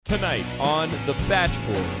Tonight on The Batch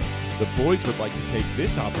Boys, the boys would like to take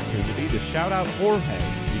this opportunity to shout out Jorge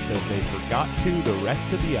because they forgot to the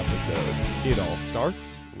rest of the episode. It all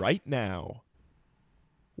starts right now.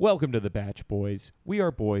 Welcome to The Batch Boys. We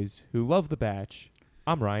are boys who love The Batch.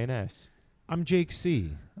 I'm Ryan S. I'm Jake C.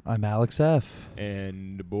 I'm Alex F.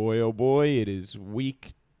 And boy, oh boy, it is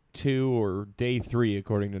week 2 or day 3,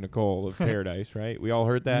 according to Nicole, of Peril-dise, right? We all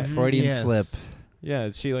heard that? Freudian slip.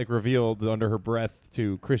 Yeah, she revealed under her breath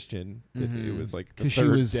to Christian that it was the third she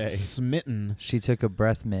was day. smitten. She took a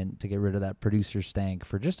breath mint to get rid of that producer stank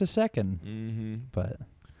for just a second. Mm-hmm. But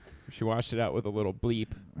she washed it out with a little bleep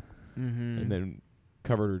and then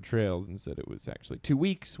covered her trails and said it was actually 2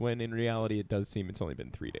 weeks, when in reality it does seem it's only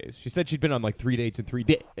been 3 days. She said she'd been on 3 dates in 3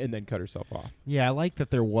 days and then cut herself off. Yeah, I like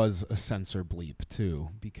that there was a censor bleep, too,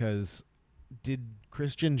 because did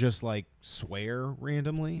Christian just, swear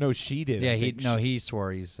randomly? No, she did. yeah, he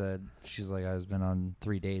swore. He said, she's like, I've been on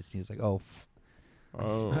 3 dates. And he's like, Oh.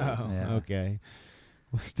 Yeah. Okay.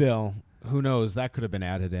 Well, still, who knows? That could have been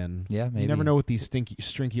added in. yeah, maybe. You never know with these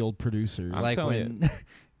strinky old producers. I'm Like telling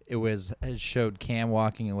when it showed Cam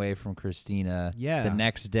walking away from Christina Yeah. the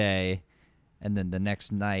next day, and then the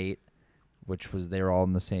next night, which was, they were all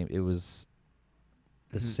in the same, it was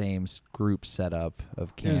the same group setup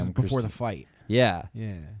of Cam. It was before the Christina. fight. Yeah.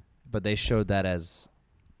 Yeah. But they showed that as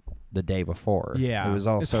the day before. Yeah. It was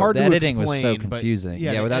also, it's hard the to editing was so explain, but confusing.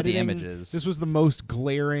 yeah, the without the editing, images. This was the most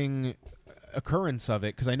glaring occurrence of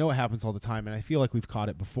it, because I know it happens all the time, and I feel like we've caught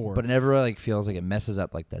it before. But it never feels like it messes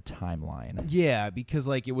up the timeline. Yeah, because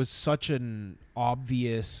it was such an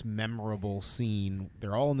obvious, memorable scene.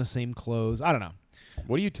 They're all in the same clothes. I don't know.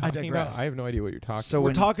 What are you talking about? digress. I have no idea what you're talking So about.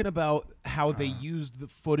 We're talking about how they used the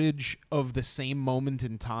footage of the same moment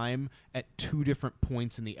in time at 2 different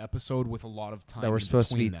points in the episode with a lot of time That were in supposed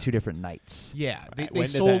to be between them. 2 different nights. Yeah, When they did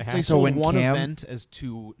sold, that they happen? So sold when one Cam- event as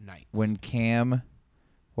 2 nights. When Cam,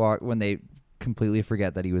 when they completely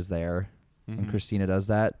forget that he was there, when Christina does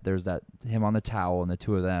that, there's him on the towel and the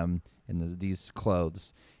 2 of them in these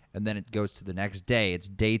clothes. And then it goes to the next day. It's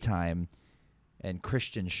daytime, and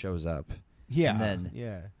Christian shows up. yeah, and then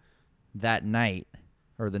yeah. that night,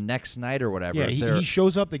 or the next night or whatever. Yeah, he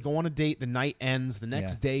shows up, they go on a date, the night ends, the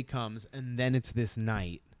next Yeah. day comes, and then it's this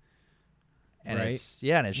night. and right?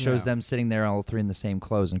 and it shows Yeah. them sitting there all 3 in the same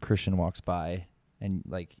clothes, and Christian walks by, and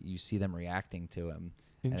you see them reacting to him.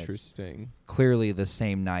 And it's Interesting. clearly the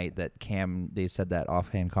same night that Cam, they said that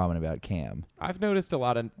offhand comment about Cam. I've noticed a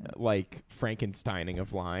lot of Frankensteining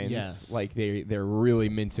of lines. Yes. They're really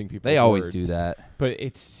mincing people's They always words. do that. But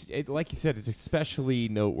like you said, it's especially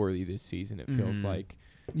noteworthy this season. It feels like.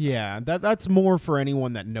 Yeah, that's more for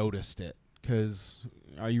anyone that noticed it, because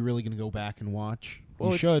are you really going to go back and watch? Well,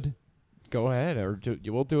 you it's- should. Go ahead, or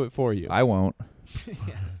we'll do it for you. I won't.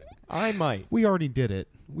 I might. We already did it.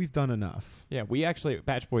 We've done enough. Yeah, we actually,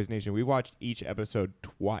 Batch Boys Nation, we watched each episode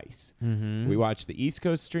twice. Mm-hmm. We watched the East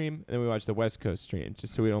Coast stream, and then we watched the West Coast stream,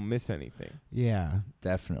 just so we don't miss anything. Yeah.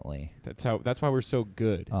 Definitely. That's why we're so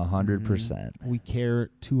good. 100%. We care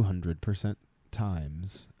 200%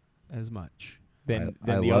 times as much. Then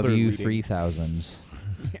I the love other you leading- 3,000.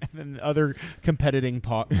 than the other competing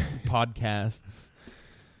podcasts.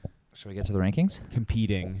 Should we get to the rankings?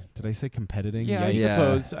 Competing. Did I say competing? Yeah,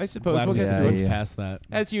 Yikes. I suppose Glad we'll we get Yeah, through it. moved yeah. past that.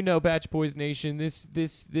 As you know, Batch Boys Nation, this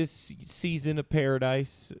season of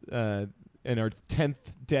Peril-dise, in our 10th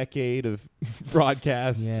decade of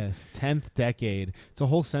broadcast. Yes, 10th decade. It's a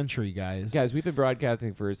whole century, guys. Guys, we've been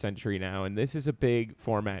broadcasting for a century now, and this is a big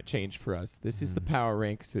format change for us. This is the Power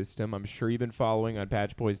Rank system. I'm sure you've been following on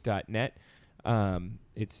patchboys.net.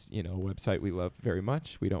 It's a website we love very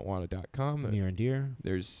much. We don't want a .com. Near and dear.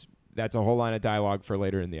 That's a whole line of dialogue for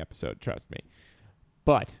later in the episode, trust me.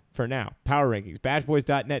 But for now, Power Rankings,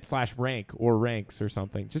 batchboys.net/rank or ranks or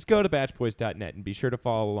something. Just go to batchboys.net and be sure to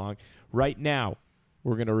follow along. Right now,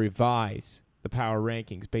 we're going to revise the Power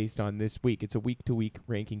Rankings based on this week. It's a week-to-week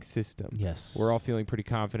ranking system. Yes. We're all feeling pretty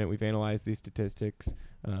confident. We've analyzed these statistics.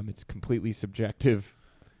 It's completely subjective,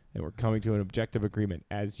 and we're coming to an objective agreement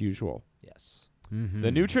as usual. Yes. Mm-hmm.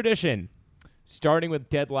 The new tradition, starting with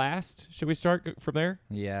dead last. Should we start from there?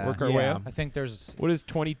 Yeah. Work our way Yeah. up? I think there's... What is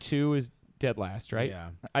 22 is dead last, right? Yeah.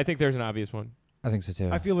 I think there's an obvious one. I think so, too.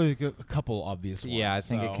 I feel like a couple obvious ones. Yeah, I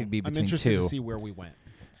think it so could be I'm between interested 2. to see where we went.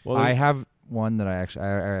 Well, I have one that I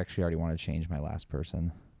actually already want to change my last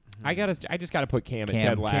person. I just gotta put Cam at Cam.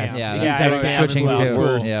 dead last. Yeah, He's that's got how we're the switching absolute to.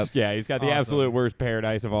 worst- Yep. Yeah, he's got the Awesome. absolute worst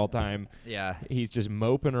Peril-dise of all time. Yeah. He's just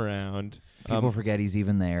moping around. People forget he's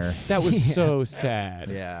even there. That was so sad.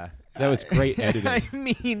 Yeah. That was great editing. I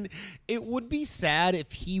mean, it would be sad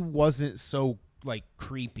if he wasn't so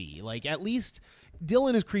creepy. At least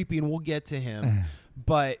Dylan is creepy, and we'll get to him.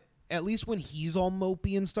 But at least when he's all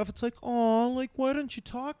mopey and stuff, it's like, oh, like, why don't you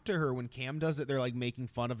talk to her? When Cam does it, they're like making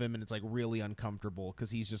fun of him, and it's like really uncomfortable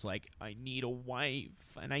because he's just like, I need a wife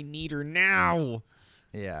and I need her now.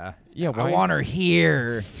 Yeah. Yeah, I want her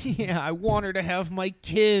here. Yeah, I want her to have my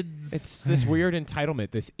kids. It's this weird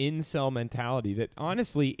entitlement, this incel mentality that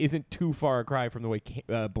honestly isn't too far a cry from the way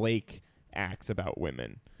Blake acts about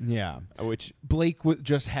women. Yeah, Which Blake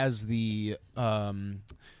just has the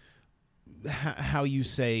how you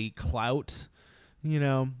say clout,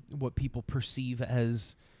 what people perceive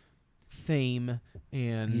as fame,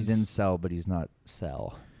 and He's incel, but he's not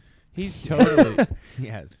cell. he's totally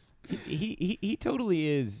yes, he totally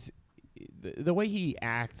is. The way he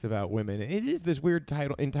acts about women, it is this weird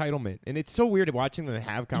entitlement, and it's so weird watching them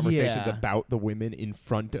have conversations Yeah. about the women in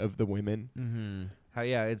front of the women. mm-hmm.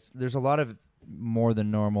 There's a lot of more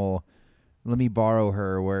than normal. Let me borrow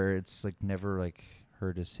her, where it's like never like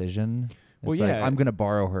her decision. It's Well, like, yeah. I'm gonna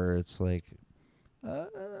borrow her. It's like,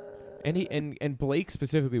 And he and Blake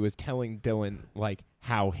specifically was telling Dylan like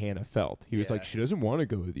how Hannah felt. He was Yeah. like, she doesn't want to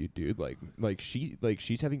go with you, dude.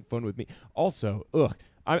 She's having fun with me. Also,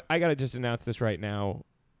 I gotta just announce this right now.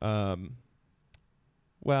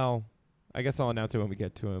 Well, I guess I'll announce it when we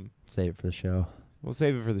get to him. save it for the show. We'll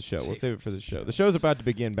save it for the show. We'll save it for the show. The show's about to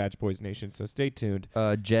begin, Batch Boys Nation, so stay tuned.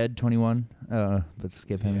 Jed 21. But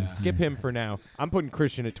skip him. Yeah. Skip him for now. I'm putting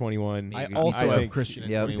Christian at 21. I Me also have think- Christian at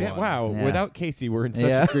Yep. 21. Yeah, wow, Yeah. without Casey, we're in such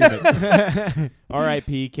Yeah. agreement.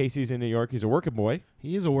 R.I.P. Casey's in New York. He's a working boy.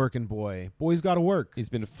 He is a working boy. Boy's got to work. He's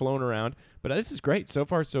been flown around, but this is great. So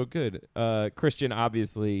far, so good. Christian,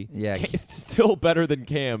 obviously, Yeah. is still better than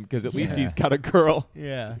Cam because at least Yeah. he's got a girl.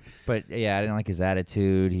 Yeah. But yeah, I didn't like his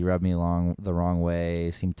attitude. He rubbed me along the wrong way.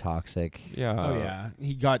 Seemed toxic. Yeah. Oh yeah.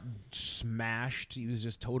 He got smashed. He was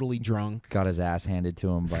just totally drunk. Got his ass handed to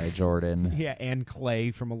him by Jordan. Yeah, and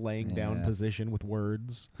Clay from a laying down Yeah. position with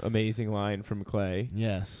words. Amazing line from Clay.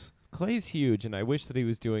 Yes. Clay's huge, and I wish that he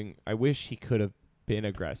was doing. I wish he could have been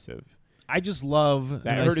aggressive. I just love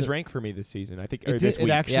That hurt his rank for me this season. I think, or It this did. It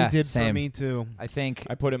week. actually Yeah, did for same. me too. I think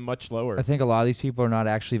I put him much lower. a lot of these people are not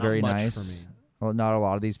actually Not very much nice. for me. Well, not a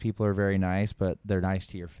lot of these people are very nice, but they're nice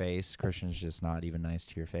to your face. Christian's just not even nice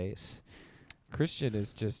to your face. Christian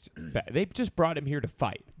is just. They just brought him here to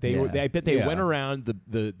fight. They Yeah. were. I bet they Yeah. went around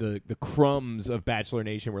the crumbs of Bachelor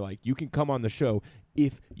Nation. Were like, you can come on the show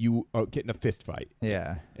if you are getting a fist fight.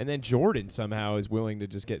 Yeah. And then Jordan somehow is willing to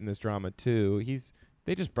just get in this drama too.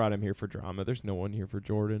 They just brought him here for drama. There's no one here for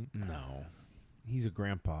Jordan. No. He's a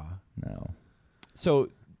grandpa. No. So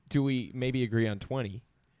do we maybe agree on 20?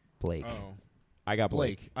 Blake. Oh. I got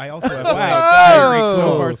Blake. I also have Wow, Blake. guys,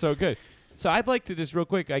 so far so good. So I'd like to just real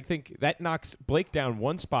quick. I think that knocks Blake down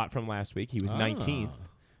one spot from last week. He was 19th.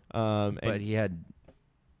 But And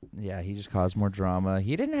he just caused more drama.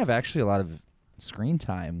 He didn't have actually a lot of screen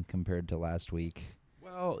time compared to last week.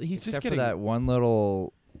 well, he's Except just getting for that one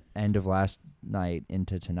little end of last night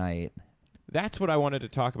into tonight. That's what I wanted to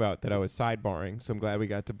talk about that I was sidebarring. So I'm glad we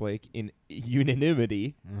got to Blake in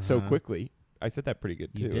unanimity so Uh-huh. quickly. I said that pretty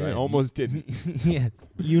good You too. did. I almost didn't. Yes.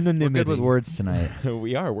 We're Unanimity. good with words tonight.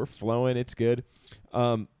 We are. We're flowing. It's good.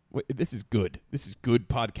 This is good. This is good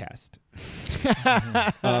podcast.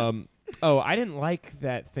 I didn't like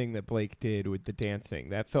that thing that Blake did with the dancing.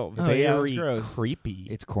 That felt Oh, yeah, it was very gross. creepy.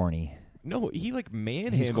 It's corny. No, he like He's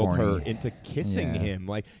manhandled her corny. into kissing Yeah. him.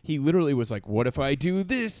 Like he literally was like, "What if I do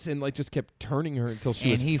this?" And like just kept turning her until she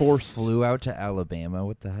And was he forced. flew out to Alabama.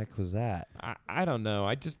 What the heck was that? I don't know.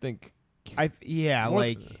 I just think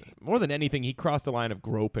like more than anything, he crossed a line of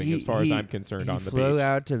groping as far as I'm concerned he on the flew beach.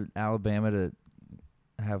 out to Alabama to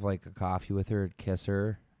have like a coffee with her, kiss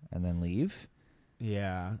her, and then leave.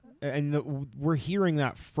 yeah, and we're hearing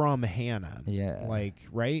that from Hannah. Yeah. Like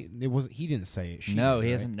right? He didn't say it. She No, did,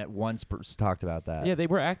 he right? hasn't once talked about that. Yeah, they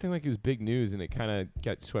were acting like it was big news, and it kind of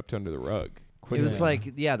got swept under the rug. It was Yeah.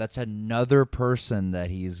 like, that's another person that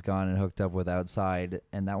he's gone and hooked up with outside,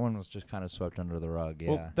 and that one was just kind of swept under the rug. Yeah.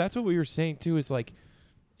 Well, that's what we were saying too. Is like,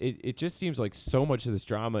 it just seems like so much of this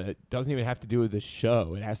drama. It doesn't even have to do with the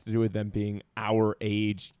show. It has to do with them being our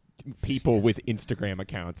age people with Instagram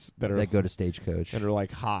accounts that are go to Stagecoach. that are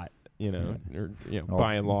like hot, or Oh.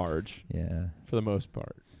 by and large Yeah. for the most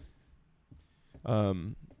part.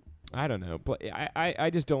 I don't know. I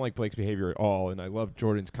just don't like Blake's behavior at all, and I love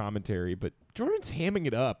Jordan's commentary, but Jordan's hamming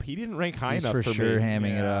it up. He didn't rank high He's enough for for sure me.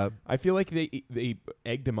 hamming it up. I feel like they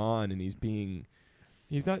egged him on, and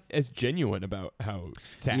he's not as genuine about how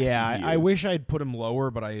sassy Yeah, he I is. wish I'd put him lower,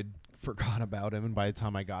 but I had forgot about him, and by the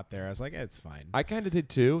time I got there, I was like, it's fine. I kind of did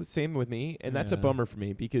too. Same with me, and that's a Yeah. bummer for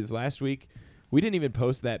me because last week We didn't even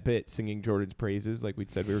post that bit singing Jordan's praises like we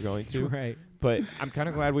said we were going to. Right. But I'm kind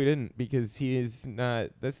of glad we didn't because he is not.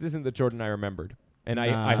 This isn't the Jordan I remembered. And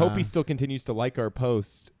I hope he still continues to like our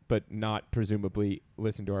posts, but not presumably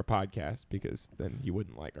listen to our podcast because then he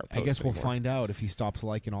wouldn't like our posts. I guess we'll anymore. find out if he stops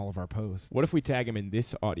liking all of our posts. What if we tag him in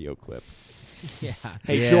this audio clip? Yeah.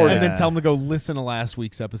 Hey, Yeah. Jordan. And then tell him to go listen to last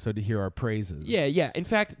week's episode to hear our praises. Yeah. In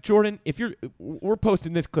fact, Jordan, we're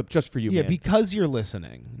posting this clip just for you, Yeah, man. because you're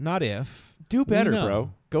listening, not if. Do better, We know.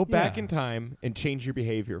 bro. Go back Yeah. in time and change your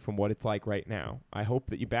behavior from what it's like right now. I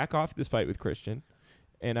hope that you back off this fight with Christian,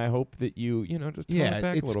 and I hope that you just tone it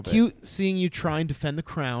back a it's little bit. cute seeing you try and defend the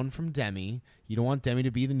crown from Demi. You don't want Demi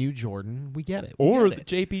to be the new Jordan. We get it. We Or get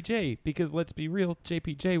the it. JPJ, because let's be real,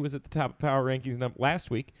 JPJ was at the top of power rankings last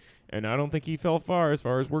week, and I don't think he fell far as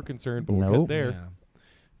we're concerned, but we'll Nope. get there.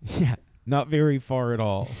 Yeah, not very far at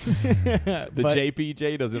all. The But-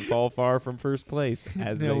 JPJ doesn't fall far from first place,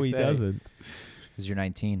 as no, they he say. doesn't. Because you're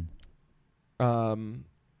 19.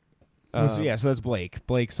 So that's Blake.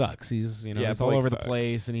 Blake sucks. He's Yeah, he's all Blake over sucks. the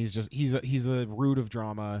place, and he's the root of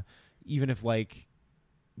drama. Even if like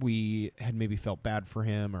we had maybe felt bad for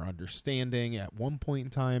him or understanding at one point in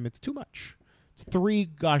time, it's too much. It's 3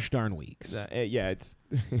 gosh darn weeks. It's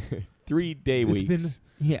 3 day It's weeks.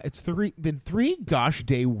 it's been 3 gosh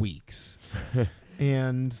day weeks,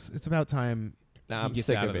 and it's about time. Nah, I'm gets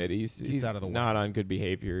sick out of of it. the- He's gets out of the way. not on good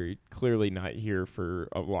behavior. Clearly not here for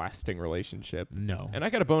a lasting relationship. No, And I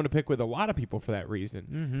got a bone to pick with a lot of people for that reason.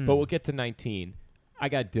 Mm-hmm. But we'll get to 19. I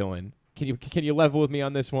got Dylan. Can you level with me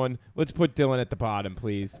on this one? Let's put Dylan at the bottom,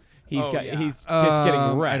 please. He's just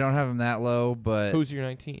getting wrecked. I don't have him that low, but Who's your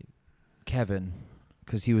 19? Kevin,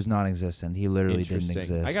 because he was non-existent. He literally didn't Interesting.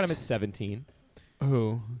 exist. I got him at 17.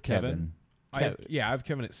 Who? Kevin. I have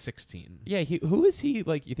Kevin at 16. Yeah, who is he?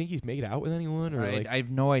 Like, you think he's made out with anyone, or like I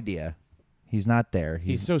have no idea. He's not there.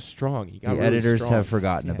 he's so strong? He got the really editors strong. have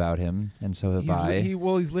forgotten Yeah. about him, and so have I.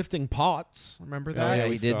 He's lifting pots. Remember that? Oh, yeah, we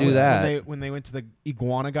we did saw do that. When they went to the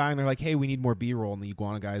iguana guy and they're like, "Hey, we need more B-roll," and the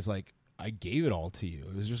iguana guy's like, "I gave it all to you.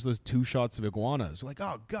 It was just those 2 shots of iguanas." They're like,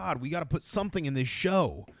 "Oh God, we got to put something in this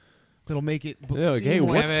show that'll make it." Yeah, like, hey, seem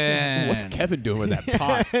like- what's Kevin doing with that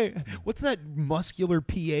pot? What's that muscular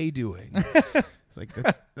PA doing? It's like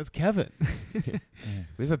that's Kevin.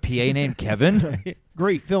 We have a PA named Kevin.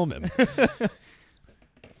 Great, film him.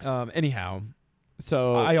 Anyhow,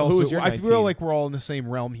 So I who also was your I 19? feel like we're all in the same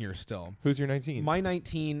realm here still. Who's your 19? My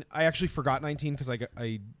 19, I actually forgot 19 because I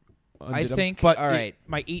undid him, think- but all right.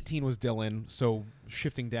 my 18 was Dylan, so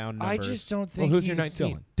shifting down I numbers. just don't Well, think who's he's your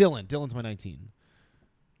 19? Dylan's my 19.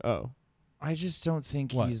 Oh, I just don't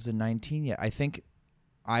think What? he's the 19 yet. I think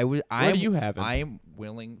I would. Where do you have him? I am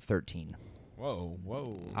willing 13.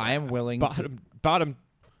 Whoa. I am willing to. bottom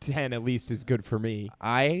 10 at least is good for me.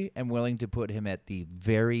 I am willing to put him at the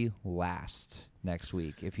very last next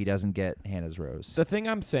week if he doesn't get Hannah's Rose. The thing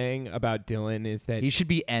I'm saying about Dylan is that He should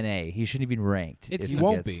be NA. He shouldn't even be ranked. It's- if He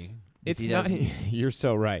won't gets- be. if it's he not. doesn't. You're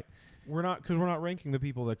so right. We're not ranking the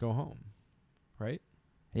people that go home, right?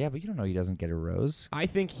 Yeah, but you don't know he doesn't get a rose. I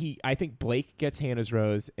think Blake gets Hannah's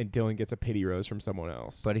rose and Dylan gets a pity rose from someone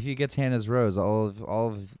else. But if he gets Hannah's Rose, all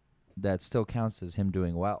of that still counts as him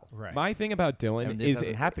doing well. Right. my thing about Dylan And this is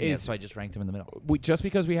hasn't happened yet, so I just ranked him in the middle. just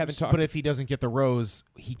because we haven't talked. But if he doesn't get the rose,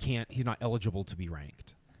 he's not eligible to be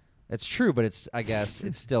ranked. That's true, but I guess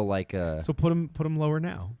it's still like a. So put him lower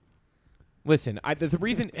now. Listen, the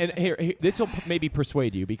reason, and here this will maybe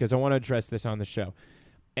persuade you because I want to address this on the show.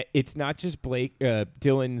 It's not just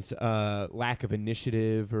Dylan's lack of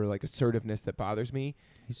initiative or like assertiveness that bothers me.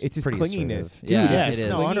 It's his pretty clinginess, assertive. dude. Yeah, it's yes, his it is.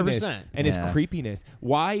 no, clinginess 100%. and his Yeah. creepiness.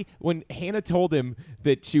 Why, when Hannah told him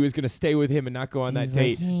that she was going to stay with him and not go on that He's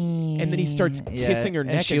date, like, and then he starts Yeah, kissing her and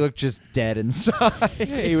neck, she looked just dead inside.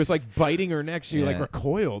 he was like biting her neck. She like Yeah.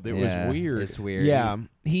 recoiled. It was weird. It's weird. Yeah,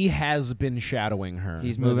 he has been shadowing her.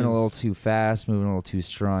 He's That moving a is- little too fast, moving a little too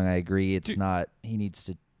strong. I agree. It's Dude. not. He needs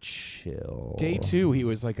to chill. Day 2, he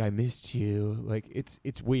was like, "I missed you." Like it's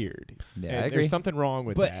weird. Yeah, And I agree. There's something wrong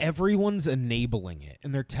with But that. everyone's enabling it,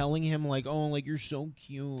 and they're telling him like, "Oh, like you're so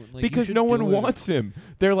cute." Like, you because should no one do it." wants him.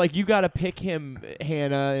 They're like, you got to pick him,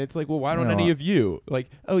 Hannah. And it's like, well, why don't No. any of you? Like,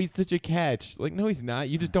 oh, he's such a catch. Like, no, he's not.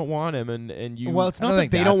 You just don't want him, and you. Well, it's I not don't that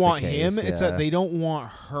think they that's don't the want case, him; it's yeah. that they don't want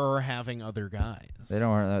her having other guys. They don't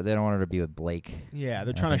want her to be with Blake. Yeah,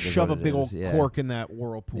 they're I trying to think is shove a what it big is, old yeah. cork in that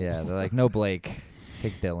whirlpool. Yeah, they're like, no Blake,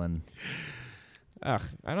 take Dylan. Ugh,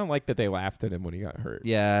 I don't like that they laughed at him when he got hurt.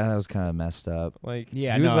 Yeah, that was kind of messed up. Like,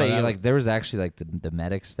 Yeah, he was no, like, that- like there was actually like the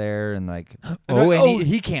medics there, and like, they're oh, like, and "Oh,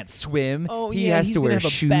 he can't swim. oh, he yeah, has he's to gonna wear have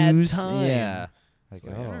a bad shoes. time. Yeah, It's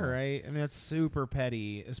like, like, oh. all right. I mean, that's super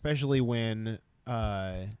petty, especially when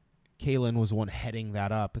Kaylin was the one heading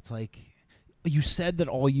that up. It's like, you said that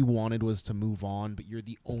all you wanted was to move on, but you're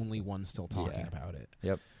the only one still talking Yeah. about it.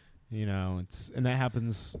 Yep. You know, and that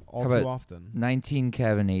happens all How too about often. 19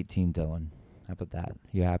 Kevin, 18 Dylan. How about that?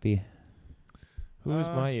 You happy? Who's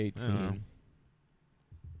my I 18?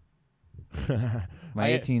 My I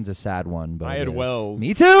had- 18's a sad one, but I it had is. Wells.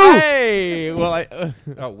 Me too. Hey, well,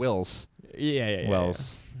 Oh, Wills. yeah.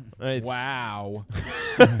 Wells. Yeah. It's- Wow.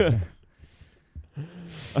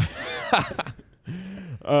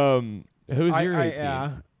 Who's your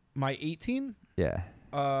 18? My 18? Yeah.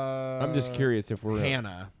 I'm just curious if we're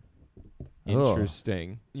Hannah.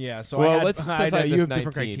 interesting. Yeah, so Well, I had, let's I know decide you this have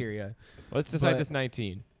different 19. criteria. Let's decide But- this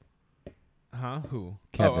 19. Huh? Who?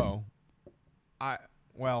 Kevin.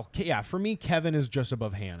 Yeah, for me, Kevin is just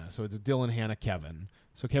above Hannah. So it's Dylan, Hannah, Kevin.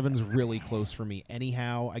 So Kevin's really close for me.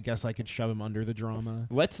 Anyhow, I guess I could shove him under the drama.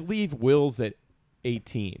 Let's leave Wills at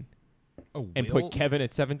 18 Oh, and Will? put Kevin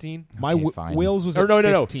at 17. My Okay, fine. Wills was Or at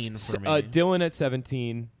no. 15 for me. Dylan at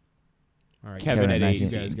 17. All right, Kevin Kevin at at 18.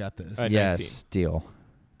 19. You guys got this. 19. Yes. Deal.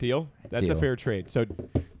 Deal? That's a Deal. fair trade. So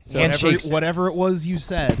Handshake. Whatever it was you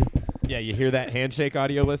said. yeah, you hear that handshake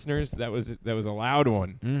audio, listeners? That was a loud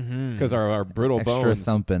one Mm-hmm. because our brittle Extra bones.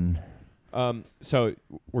 thumping. So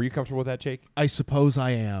were you comfortable with that, Jake? I suppose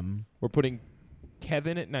I am. We're putting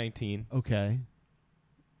Kevin at 19, Okay.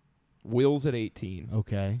 Wills at 18,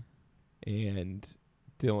 Okay. and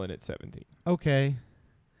Dylan at 17. Okay.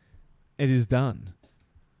 It is done.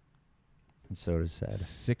 And so does said.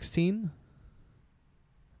 16?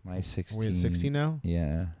 My 16. Are we at 16 now?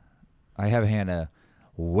 Yeah. I have Hannah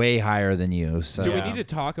way higher than you. So Do we Yeah. need to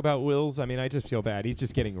talk about Wills? I mean, I just feel bad. He's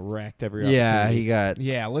just getting wrecked every yeah, opportunity. he got.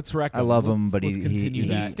 Yeah, let's wreck I him. love him, Let's- but let's he continue He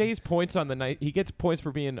that. stays points on the night. He gets points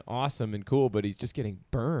for being awesome and cool, but he's just getting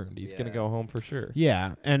burned. He's going to Yeah. go home for sure.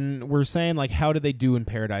 Yeah, and we're saying, like, how did they do in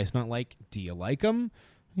Paradise? Not like, do you like him?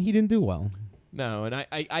 He didn't do well. No, and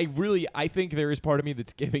I think there is part of me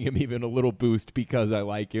that's giving him even a little boost because I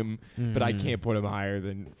like him, but I can't put him higher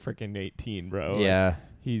than freaking 18, bro. Yeah.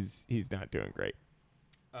 He's not doing great.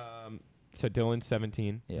 So Dylan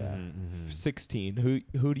 17, Yeah. 16.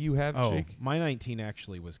 Who do you have, Oh, Jake? my 19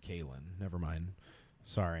 actually was Kaylin. Never mind.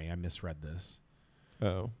 Sorry, I misread this.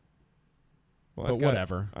 Oh, well, But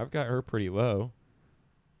whatever. I've got her pretty low.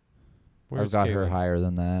 I've got her Caitlin? higher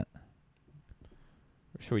than that.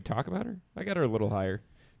 Should we talk about her? I got her a little higher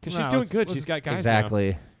because she's No, doing let's- good. let's- She's got guys now.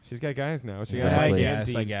 Exactly. She's got guys now. She Exactly. got Mike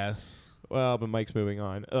and I Dean. guess. Well, but Mike's moving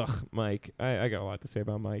on. Ugh, Mike. I got a lot to say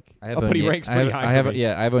about Mike. I have But he Onyeka- ranks I pretty have, high I have for me.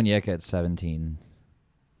 yeah, I have Onyeka at 17.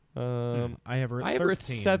 I have her at I have her at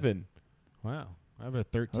 13. 7. Wow. I have her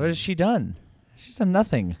at 13. What has she done? She's done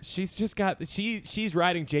nothing. She's just got she's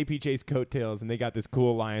riding JPJ's coattails, and they got this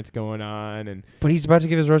cool alliance going on. And But he's about to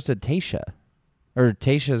give his rose to Tasha. Or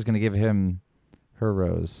Tasha is going to give him her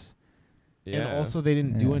rose. yeah, And also, they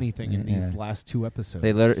didn't do Yeah. anything in these Yeah. last 2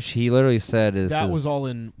 episodes. She literally said that was all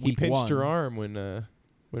in he week pinched 1. her arm when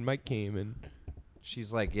Mike came, and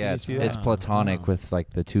She's like, you yeah, see it's that? platonic Wow. with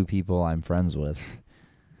like the 2 people I'm friends with.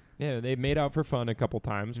 yeah, they made out for fun a couple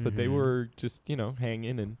times, but they Mhm. were just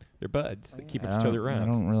hanging, and they're buds. They keep I each other don't- around. I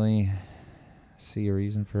don't really see a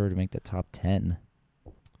reason for her to make the top 10.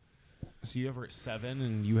 So you have her at 7,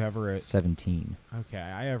 and you have her at... 17. Okay,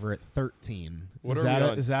 I have her at 13. What is are that we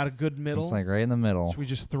a, on? is that a good middle? It's like right in the middle. Should we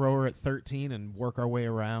just throw her at 13 and work our way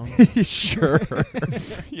around? Sure.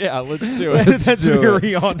 Yeah, let's do it. That's do it.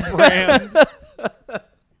 very on brand.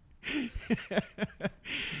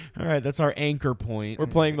 All right, that's our anchor point. We're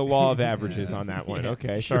playing the law of averages on that one. Yeah,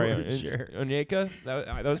 Okay, sorry. sure. Onyeka,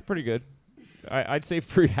 that was pretty good. I'd say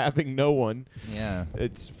for having no one, Yeah.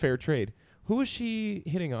 it's fair trade. Who was she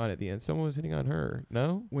hitting on at the end? Someone was hitting on her.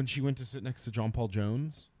 No? When she went to sit next to John Paul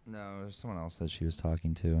Jones? No, there's someone else that she was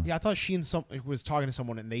talking to. Yeah, I thought she and was talking to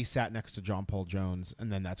someone, and they sat next to John Paul Jones,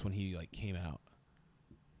 and then that's when he came out.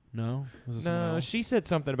 No? Was it someone No, else? she said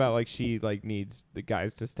something about she needs the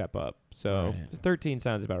guys to step up. So Right. 13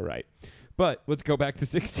 sounds about right. But let's go back to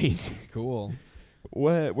 16. Cool.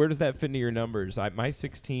 Where does that fit into your numbers? My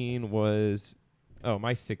 16 was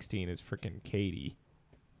my 16 is freaking Katie.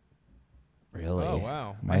 Really? Oh,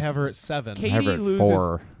 wow. My I have her at 7. Katie I have her at loses-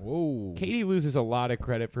 4. Whoa. Katie loses a lot of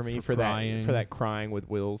credit for me For crying. that crying with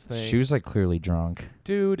Will's thing. She was clearly drunk.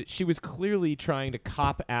 Dude, she was clearly trying to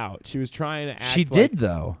cop out. She was trying to act She did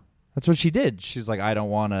though. That's what she did. She's like, I don't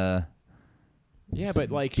want to. Yeah, but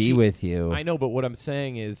be she, with you. I know, but what I'm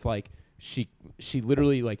saying is she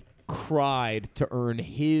literally cried to earn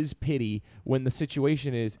his pity when the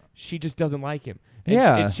situation is she just doesn't like him. And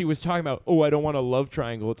Yeah. and she was talking about, I don't want a love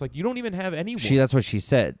triangle. It's like you don't even have anyone. That's what she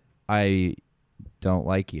said. I don't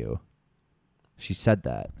like you. She said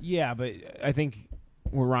that. Yeah, but I think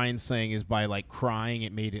what Ryan's saying is by like crying,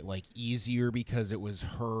 it made it like easier because it was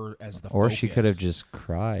her as the Or focus. she could have just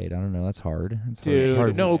cried. I don't know. That's hard. That's Dude,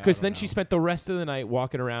 hard. no, Yeah, because I then don't she know. spent the rest of the night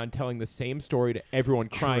walking around telling the same story to everyone,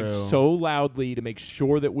 crying True. so loudly to make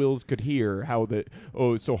sure that Wills could hear how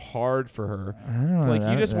it's so hard for her. I don't It's know.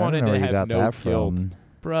 like you just I don't wanted know to where you have got no that guilt. from.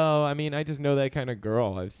 Bro, I mean, I just know that kind of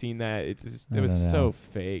girl. I've seen that. It I was don't so know.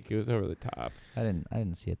 fake. It was over the top. I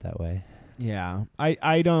didn't see it that way. Yeah,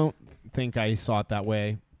 I don't think I saw it that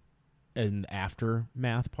way in the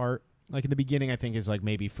aftermath part. Like in the beginning, I think is like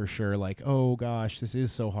maybe for sure like, oh gosh, this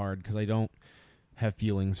is so hard because I don't have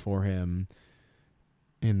feelings for him.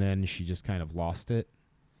 And then she just kind of lost it.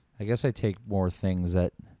 I guess I take more things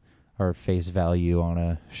that are face value on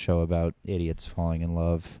a show about idiots falling in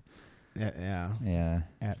love. Yeah, Yeah.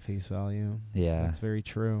 at face value. Yeah. That's very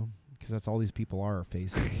true because that's all these people are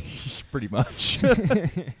faces. Pretty much.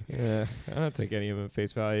 Yeah, I don't take any of them at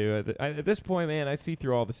face value. At this point, man, I see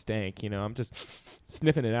through all the stank. I'm just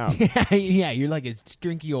sniffing it out. Yeah, you're like a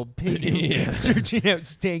stinky old pig Yeah. searching out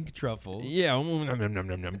stank truffles. Yeah,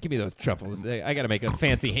 nom. Give me those truffles. I got to make a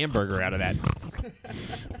fancy hamburger out of that.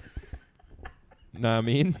 Know what I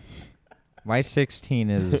mean? My 16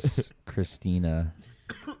 is Christina.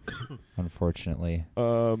 Unfortunately.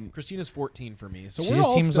 Christina's 14 for me, so She we're just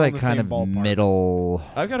all seems still in like the kind same of ballpark. middle.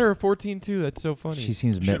 I've got her at 14 too. That's so funny. She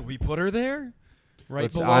seems Should we put her there?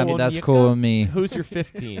 Right below I mean, that's Onyeka? cool with me. Who's your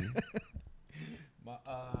 15?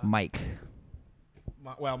 Mike.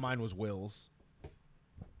 Well, mine was Will's.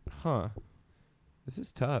 Huh. This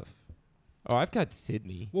is tough. Oh, I've got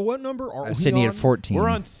Sydney. Well, what number are we Sydney on? at 14. We're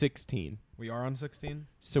on 16. We are on 16.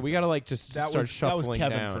 So we got to just That start was shuffling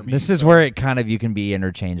Kevin down. for me. This is so- where it kind of you can be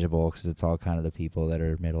interchangeable because it's all kind of the people that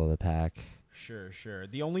are middle of the pack. Sure.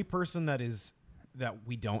 The only person that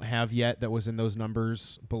we don't have yet that was in those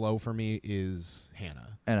numbers below for me is Hannah.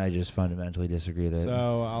 And I just fundamentally disagree that.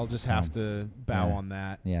 So I'll just have to bow yeah. on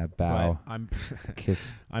that. Yeah, bow, But I'm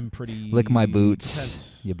kiss, I'm pretty lick my boots,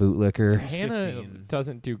 content. you boot licker. Hannah 15.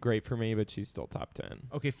 doesn't do great for me, but she's still top 10.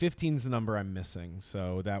 Okay, 15's the number I'm missing.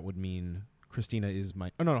 So that would mean Christina is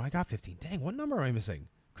my. Oh no, I got 15. Dang, what number am I missing?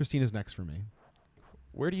 Christina's next for me.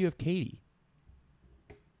 Where do you have Katie?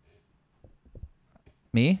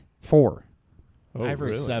 Me? 4. Oh, I have her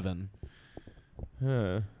at really? 7.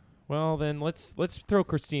 Huh. Well, then let's throw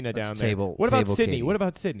Christina Let's down table- there. What about table Sydney? Katie. What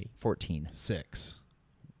about Sydney? 14. 6.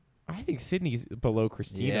 I think Sydney's below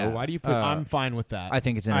Christina. Yeah. Why do you put? I'm fine with that. I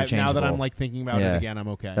think it's now that interchangeable. I'm like thinking about Yeah. it again, I'm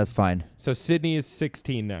okay. That's fine. So Sydney is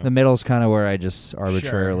 16 now. The middle's kind of where I just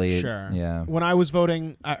arbitrarily. Sure. Yeah. When I was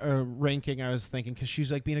voting ranking, I was thinking because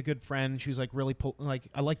she's like being a good friend. She was like really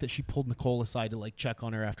I like that she pulled Nicole aside to like check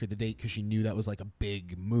on her after the date because she knew that was like a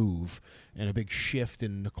big move and a big shift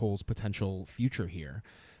in Nicole's potential future here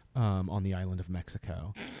on the island of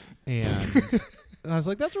Mexico. And I was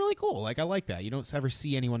like, that's really cool. Like I like that. You don't ever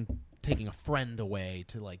see anyone taking a friend away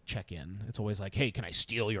to like check in. It's always like, hey, can I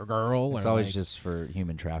steal your girl? It's Or, always like, just for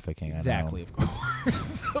human trafficking. exactly, of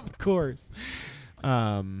course, of course.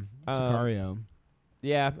 Sicario.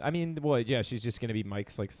 Yeah, I mean, well, yeah, she's just gonna be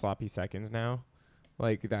Mike's like sloppy seconds now.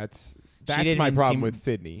 Like that's didn't my even problem seem- with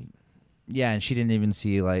Sydney. Yeah, and she didn't even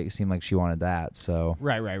seem like she wanted that. So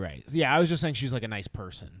Right. Yeah, I was just saying she's like a nice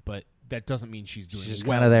person, but that doesn't mean she's doing she's just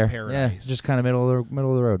well kind of there. in Paradise. Yeah, just kind of middle of the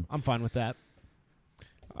road. I'm fine with that.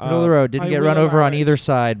 Middle of the road. Didn't I get will run over allow on it. either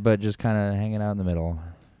side, but just kind of hanging out in the middle.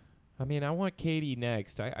 I mean, I want Katie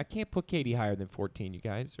next. I can't put Katie higher than 14, you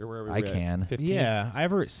guys, or where are we? I at? can. 15? Yeah, I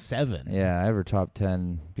have her at 7. Yeah, I have her top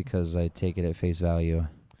 10 because I take it at face value.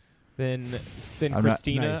 Then I'm not-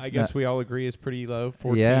 Christina, nice. I guess we all agree is pretty low.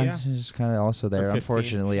 14. Yeah, Yeah. she's just kind of also there. 15.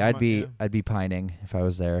 Unfortunately, She's I'd my- be pining if I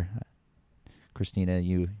was there. Christina,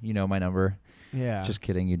 you know my number. Yeah. Just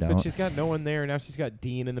kidding, you But don't. she's got no one there. Now she's got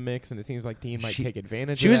Dean in the mix, and it seems like Dean might She- take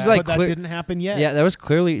advantage she of was that. like but that clear- didn't happen yet. Yeah,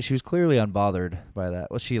 she was clearly unbothered by that.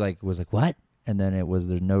 Well, she was like, "What?" And then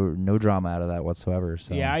there's no drama out of that whatsoever.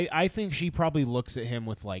 So Yeah, I think she probably looks at him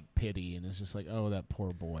with like pity and is just like, oh, that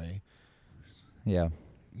poor boy. yeah.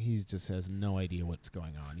 He just has no idea what's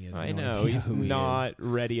going on. He has I no know idea he's who he not is.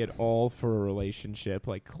 ready at all for a relationship.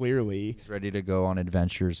 Like clearly, He's ready to go on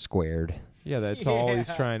adventures squared. yeah, that's all he's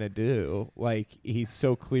Yeah. trying to do. Like he's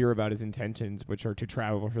so clear about his intentions, which are to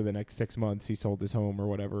travel for the next 6 months. He sold his home or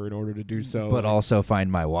whatever in order to do so. But also find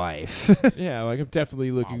my wife. yeah, like I'm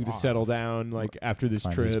definitely looking to wife. settle down. Like after this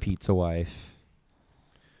Find his trip. pizza wife.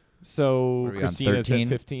 So What are we on, Christina's 13? at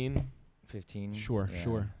 15. 15. Sure.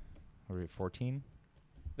 What are we, 14?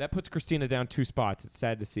 That puts Christina down 2 spots. It's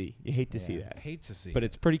sad to see. You hate to see Yeah. that, Hate to see. but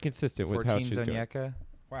it's pretty consistent with how 14 she's doing. Onyeka.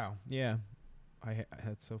 wow. Yeah.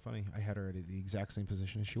 That's so funny. I had her at the exact same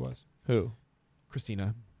position as she was. Who?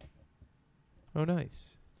 Christina. Oh,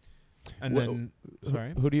 nice. And Wha- then,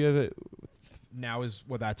 sorry, Who do you have at now is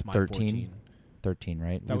that's my 13? 14. 13,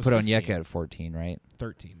 right? That We was put 15. Onyeka at 14, right?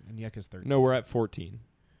 13, and Yeka's 13. No, we're at 14.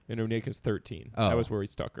 And Onika's 13. Oh. That was where we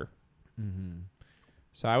stuck her. Mm-hmm.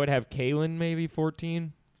 So I would have Kaylin maybe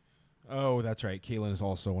 14. Oh, that's right. Kaylin is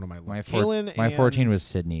also one of my. My Kaylin my and 14 was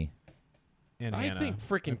Sydney. And I Hannah. think They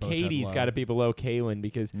freaking both had Katie's low. got to be below Kaylin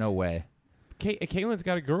because No way. Kaylin's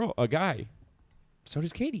got a guy. So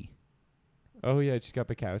does Katie. Oh yeah, she's got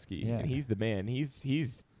Bukowski. Yeah. And he's the man.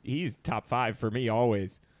 He's top 5 for me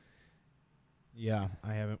always. Yeah,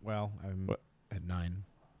 I haven't. Well, I'm What? at 9.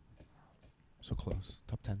 So close.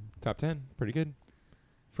 Top 10. Top 10, pretty good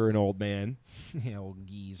for an old man. Yeah, old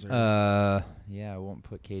geezer. Yeah, I won't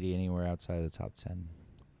put Katie anywhere outside of the top 10.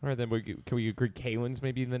 All right, then can we agree Kaylin's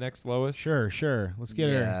maybe the next lowest? Sure. Let's get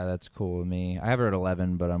her. Yeah, that's cool with me. I have her at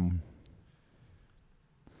 11, but I'm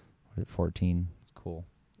at 14. It's cool.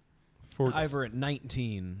 I have her at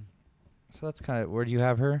 19. So that's kind of, where do you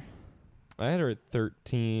have her? I had her at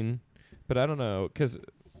 13, but I don't know because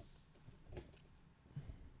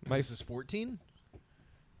This is 14.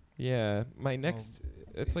 my next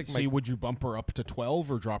it's like So would you bump her up to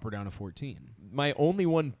 12 or drop her down to 14? my only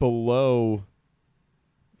one below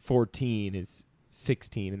 14 is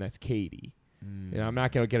 16, and that's Katie. And I'm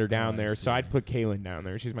not going to get her down I there, so see. I'd put Kaylin down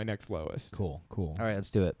there. She's my next lowest. Cool. All right,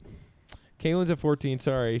 let's do it. Kaylin's at 14.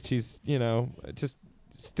 Sorry. She's, just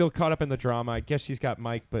still caught up in the drama. I guess she's got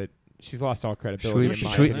Mike, but she's lost all credibility. Should we- in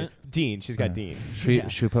my should we- opinion. Dean. She's got Yeah. Dean.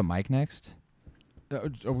 Should we put Mike next?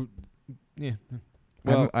 Yeah.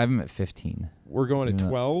 Well, I have him at 15. We're going at even though-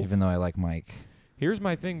 12. Even though I like Mike. Here's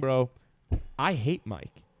my thing, bro. I hate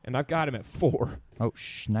Mike, and I've got him at 4. Oh,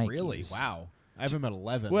 Schneikes. Really? Wow. I have him at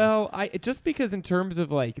 11. Well, just because in terms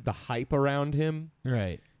of like the hype around him,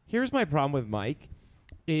 right. here's my problem with Mike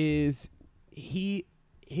is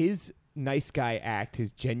his nice guy act,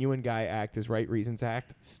 his genuine guy act, his right reasons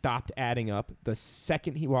act stopped adding up the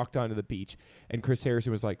second he walked onto the beach. And Chris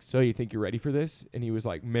Harrison was like, "So you think you're ready for this?" And he was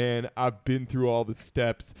like, "Man, I've been through all the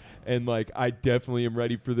steps, and like I definitely am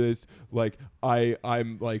ready for this. Like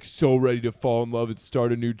I'm like so ready to fall in love and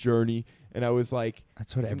start a new journey." And I was like,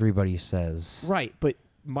 That's what everybody says. right, but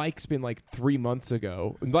Mike's been like 3 months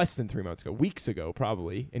ago, less than 3 months ago, weeks ago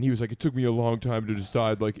probably, and he was like, "It took me a long time to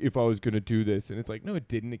decide like if I was going to do this." And it's like, no, it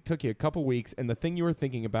didn't. It took you a couple weeks, and the thing you were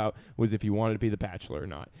thinking about was if you wanted to be the Bachelor or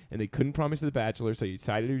not. And they couldn't promise you the Bachelor, so you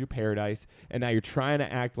decided to do Peril-dise, and now you're trying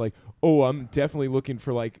to act like, "Oh, I'm definitely looking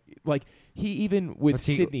for like he even with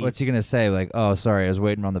Sydney." What's he gonna say? Like, oh, sorry, I was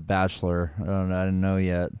waiting on the Bachelor. I didn't know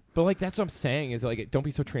yet. But like that's what I'm saying is like don't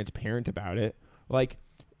be so transparent about it. Like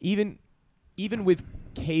even with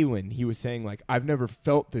Kaylin, he was saying like I've never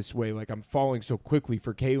felt this way. Like I'm falling so quickly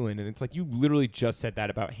for Kaylin, and it's like you literally just said that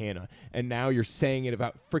about Hannah, and now you're saying it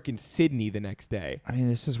about freaking Sydney the next day. I mean,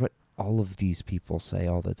 this is what all of these people say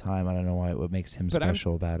all the time. I don't know what makes him But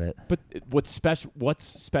special about it. But what's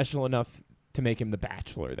special enough to make him the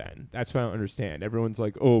Bachelor then? That's what I don't understand. Everyone's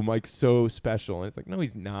like, "Oh, Mike's so special," and it's like, no,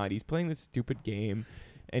 he's not. He's playing this stupid game.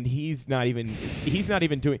 And he's not even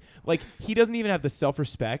doing like he doesn't even have the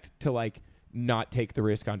self-respect to like not take the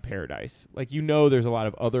risk on Peril-dise. Like there's a lot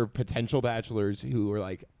of other potential bachelors who are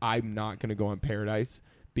like, I'm not going to go on Peril-dise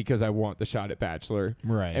because I want the shot at Bachelor.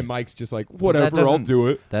 Right. And Mike's just like, whatever, I'll do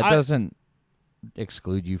it. That doesn't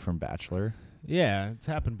exclude you from Bachelor. Yeah, it's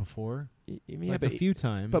happened before. Yeah, like a few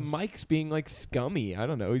times. But Mike's being like scummy. I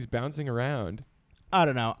don't know. He's bouncing around. I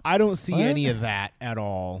don't know. I don't see What? any of that at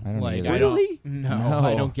all. I don't like, either. I don't- Really? No, No.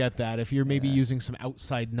 I don't get that. If you're maybe Yeah. using some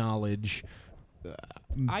outside knowledge,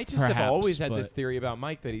 I just have perhaps, always had but- this theory about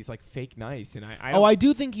Mike that he's like fake nice, and I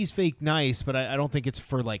do think he's fake nice, but I don't think it's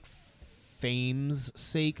for like fame's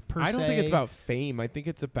sake per se. I don't think it's about fame. I think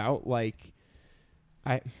it's about like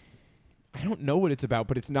I don't know what it's about,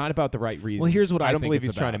 but it's not about the right reason. Well, here's what I don't think believe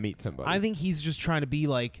it's he's trying about. to meet somebody. I think he's just trying to be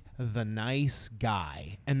like the nice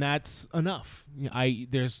guy, and that's enough.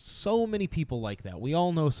 There's so many people like that. We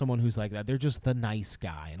all know someone who's like that. They're just the nice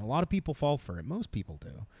guy, and a lot of people fall for it. Most people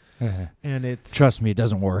do, and it's Trust me, it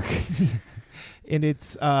doesn't work. and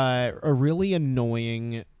it's a really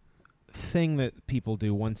annoying thing that people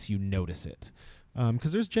do once you notice it,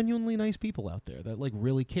 because there's genuinely nice people out there that like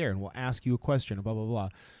really care and will ask you a question, blah blah blah.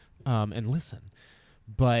 And listen.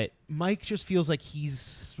 But Mike just feels like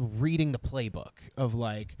he's reading the playbook of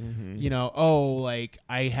like, like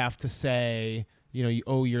I have to say,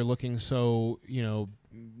 you're looking so,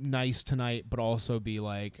 nice tonight, but also be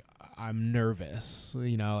like, I'm nervous,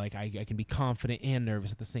 like I can be confident and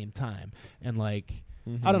nervous at the same time. And like,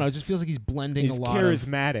 I don't know. It just feels like he's blending He's a lot.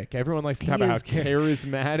 charismatic. Everyone likes to talk He about how is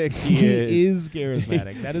charismatic He he is. is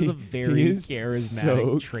charismatic. That is a very He is charismatic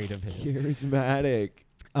so trait of his. Charismatic.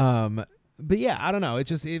 But yeah, I don't know. It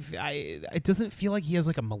just it doesn't feel like he has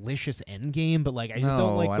like a malicious end game, but like I just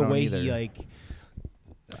don't No, like I the don't way either. he like.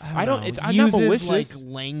 I don't- know, it's- I'm not uses malicious. like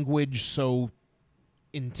language so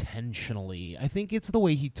intentionally. I think it's the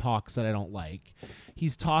way he talks that I don't like.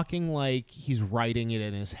 He's talking like he's writing it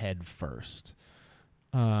in his head first.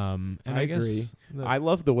 And I guess agree. the- I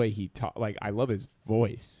love the way he talk. Like I love his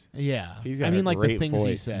voice. yeah. He's got I a mean, like the great things he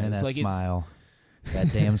voice. says. And that like smile.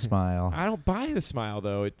 That damn smile. I don't buy the smile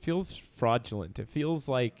though. It feels fraudulent. It feels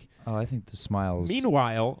like. Oh, I think the smiles.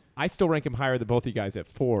 Meanwhile, I still rank him higher than both you guys at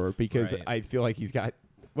 4 because Right. I feel like he's got.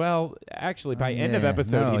 Well, actually, by end of Yeah.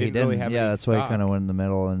 episode, No, he didn't really have. Yeah, any that's why he stock. kind of went in the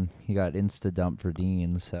middle, and he got insta dumped for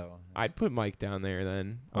Dean. So I'd put Mike down there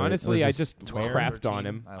then. Or Honestly, was I this just 12 crapped or on 13?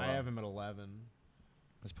 him. I don't I know. have him at 11.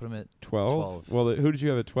 Let's put him at 12? Well, who did you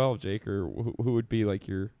have at 12, Jake? Or who would be like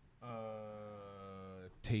your.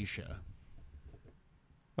 Tasha.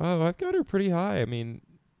 Oh, I've got her pretty high. I mean,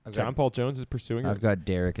 I've John got, Paul Jones is pursuing her. I've got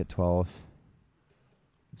Derek at 12.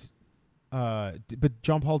 But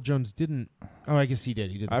John Paul Jones didn't. Oh, I guess he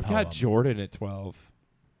did. He did. The I've poem. got Jordan at 12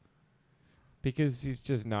 because he's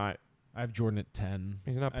just not. I have Jordan at 10.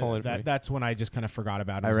 He's not pulling for me. That's when I just kind of forgot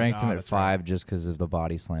about it. I was ranked like, him oh, at that's 5 right. just because of the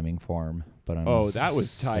body slamming form. But I'm Oh, that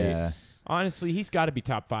was tight. Yeah, Honestly, he's got to be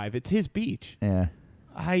top 5. It's his beach. yeah.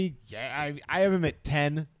 I have him at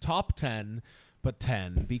 10, top 10, but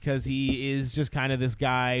 10 because he is just kind of this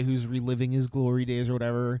guy who's reliving his glory days or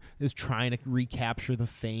whatever, is trying to recapture the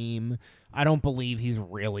fame. I don't believe he's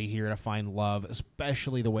really here to find love,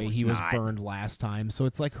 especially the way he was burned last time. So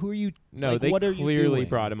it's like, who are you? No, like, they what are you clearly doing?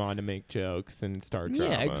 brought him on to make jokes and start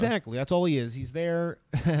drama. Yeah, exactly. That's all he is. He's there.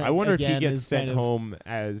 I wonder if he again, gets is sent kind of- home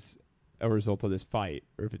as a result of this fight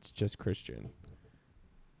or if it's just Christian.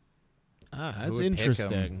 Ah, Who that's would pick him?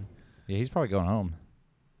 interesting. Yeah, he's probably going home.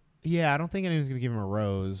 Yeah, I don't think anyone's gonna give him a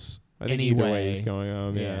rose. I think anyway. either way he's going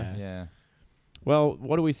home, yeah. Yeah. Well,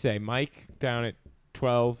 what do we say? Mike down at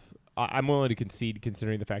 12. I'm willing to concede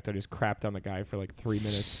considering the fact I just crapped on the guy for like 3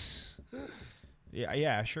 minutes.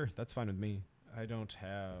 Yeah, sure. That's fine with me. I don't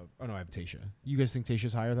have. Oh no, I have Tasha. You guys think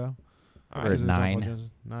Tasha's higher though? I, Or Is it John Paul 9.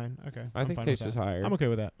 Jones? 9. Okay. I I'm think fine with Tasha's that. higher. I'm okay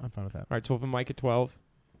with that. I'm fine with that. All right, 12 and Mike at 12.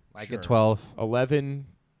 Mike Sure. at 12. 11,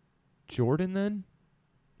 Jordan then?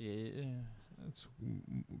 Yeah. That's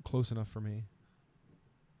close enough for me.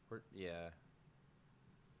 Yeah.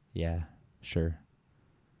 Yeah, sure.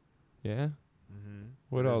 Yeah? Mm-hmm.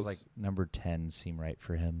 What Where does, else? Like number 10 seem right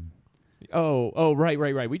for him.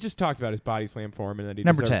 Right. We just talked about his body slam form and that he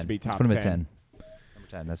Number deserves 10. to be Let's top put him 10. at 10. Number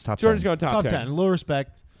 10. That's top Jordan's 10. going top 10. Low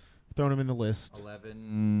respect. Throwing him in the list.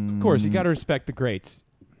 11. Of course, you got to respect the greats.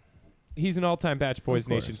 He's an all-time Batch Boys Of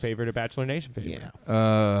Nation course. favorite, a Bachelor Nation favorite.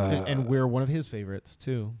 Yeah. And we're one of his favorites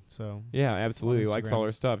too. So Yeah, absolutely. Likes Instagram. all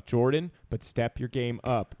our stuff. Jordan, but step your game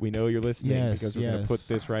up. We know you're listening Yes, because we're going to put yes.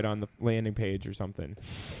 this right on the landing page or something.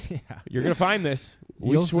 yeah, You're going to find this.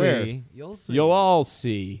 We You'll swear. see. You'll see. You'll all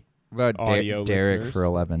see. What about audio Derek listeners. for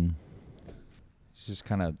 11? He's just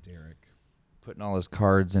kind of Derek. putting all his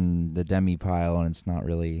cards in the demi pile, and it's not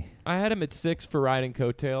really. I had him at 6 for riding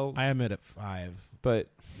coattails. I am at 5. but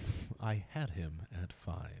I had him at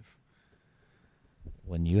 5.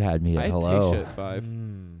 When you had me I at had hello. Tasha at 5.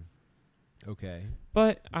 Okay.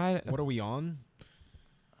 But I What are we on?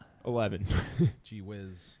 11. Gee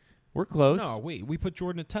whiz. We're close. No, wait. We put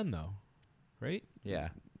Jordan at 10 though, right? Yeah.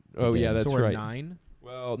 Oh, yeah, Yeah. that's so we're right. 9.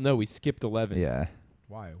 Well, no, we skipped 11. Yeah.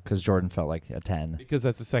 Why? Because Jordan felt like a 10. Because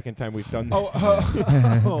that's the second time we've done that.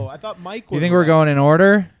 Oh, I thought Mike was. You think we're going in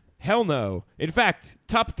order? Hell no. In fact,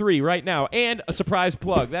 top 3 right now. And a surprise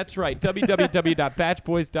plug. That's right.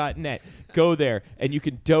 www.batchboys.net. Go there, and you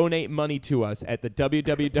can donate money to us at the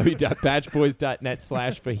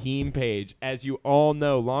www.batchboys.net/Fahim page. As you all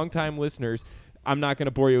know, longtime listeners, I'm not going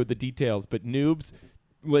to bore you with the details, but noobs,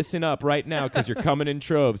 listen up right now because you're coming in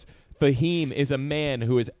troves. Fahim is a man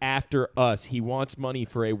who is after us. He wants money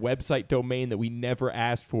for a website domain that we never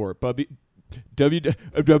asked for. www.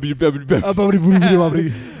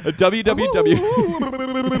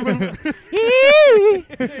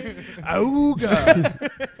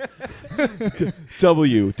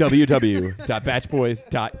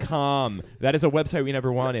 www.batchboys.com. That is a website we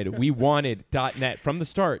never wanted. We wanted .net from the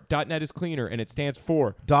start. .net is cleaner, and it stands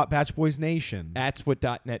for. Batch Boys Nation. That's what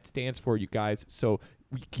 .net stands for, you guys. So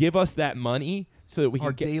give us that money so that we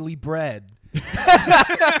Our can get. daily bread.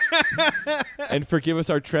 And forgive us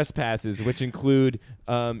our trespasses, which include,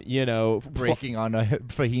 breaking on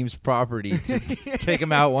Fahim's property to take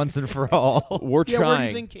him out once and for all. We're Yeah, where do you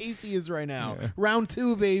trying. think Casey is right now? Round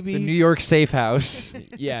 2, baby. The New York safe house.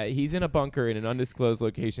 Yeah, he's in a bunker in an undisclosed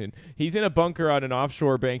location. He's in a bunker on an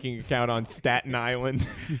offshore banking account on Staten Island.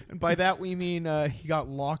 And by that we mean he got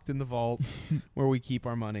locked in the vault where we keep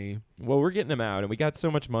our money. Well, we're getting him out, and we got so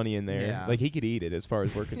much money in there. Yeah. Like, he could eat it as far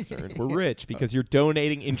as we're concerned. We're rich because you're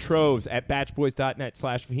donating in troves at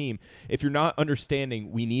batchboys.net/Fahim. If you're not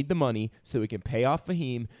understanding, we need the money so that we can pay off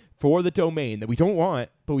Fahim for the domain that we don't want,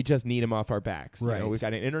 but we just need him off our backs. Right. You know, we've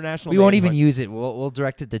got an international We won't manhunt. even use it. We'll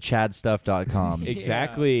direct it to chadstuff.com.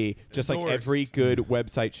 Exactly. Just like Endorsed. every good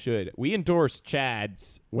website should. We endorse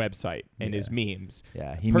Chad's website and his memes.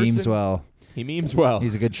 Yeah, he Person- memes well. He memes well.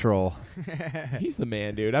 He's a good troll. He's the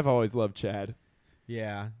man, dude. I've always loved Chad.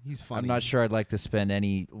 Yeah, he's funny. I'm not sure I'd like to spend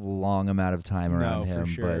any long amount of time around No, him,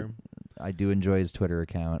 for sure. but I do enjoy his Twitter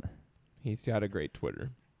account. He's got a great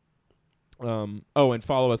Twitter. And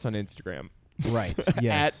follow us on Instagram. Right.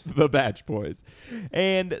 Yes. At the Batch Boys.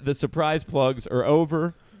 And the surprise plugs are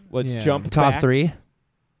over. Let's jump Top back. 3?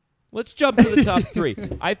 Let's jump to the top 3.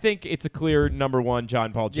 I think it's a clear number 1,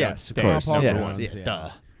 John Paul Jones. Yes, of Stands course. number Yes. 1. Yeah. Duh.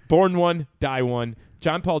 Born 1, die 1.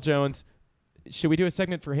 John Paul Jones. Should we do a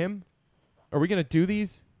segment for him? Are we going to do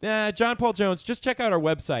these? John Paul Jones, just check out our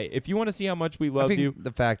website. If you want to see how much we I love think you.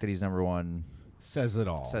 the fact that he's number 1 says it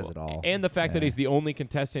all. says it all. And the fact that Yeah. he's the only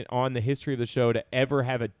contestant on the history of the show to ever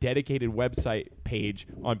have a dedicated website page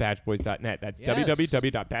on batchboys.net. That's Yes.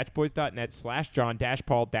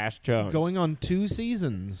 www.batchboys.net/John-Paul-Jones. Going on 2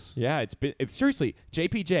 seasons. Yeah, it's seriously,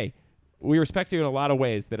 JPJ, we respect you in a lot of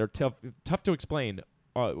ways that are tough to explain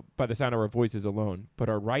by the sound of our voices alone, but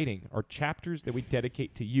our writing, our chapters that we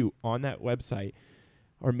dedicate to you on that website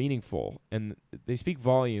are meaningful, and they speak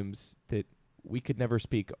volumes that we could never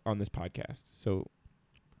speak on this podcast. So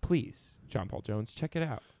please, John Paul Jones, check it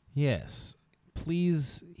out. Yes.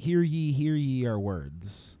 Please hear ye our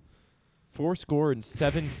words.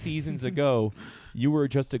 87 seasons ago, you were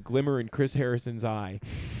just a glimmer in Chris Harrison's eye.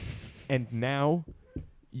 And now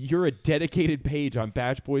you're a dedicated page on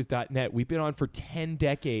batchboys.net. We've been on for 10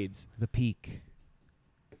 decades. The peak.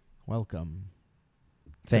 Welcome.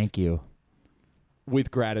 Thank you.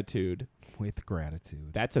 With gratitude. With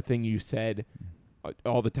gratitude. That's a thing you said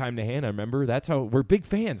all the time to Hannah, remember? That's how we're big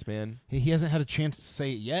fans, man. He hasn't had a chance to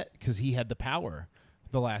say it yet because he had the power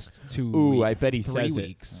the last 2 Ooh, weeks. I bet he 3 says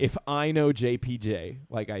weeks. it. If I know JPJ,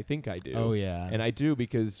 like I think I do. Oh, yeah. And I do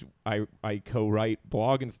because I co-write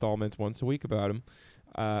blog installments once a week about him.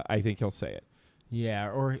 I think he'll say it.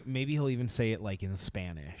 Yeah, or maybe he'll even say it like in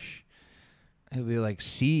Spanish. He'll be like,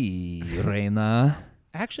 "Sí, reina."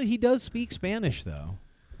 Actually, he does speak Spanish, though.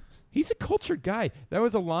 He's a cultured guy. That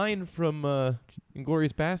was a line from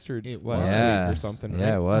Inglourious Bastards It last Yeah, week or something, right?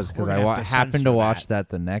 yeah, it was We're because gonna I have to happened to censor watch that. that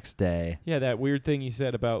the next day. Yeah, that weird thing he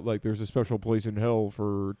said about, like, there's a special place in hell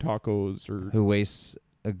for tacos or... Who wastes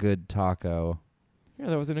a good taco? Yeah,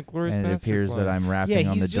 that was an Inglourious And it Bastards appears that line. I'm rapping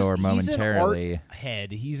on the door momentarily. He's an art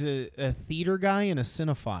head. He's a theater guy and a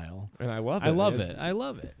cinephile. And I love it. I love It's- it. I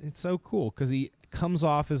love it. It's so cool because he comes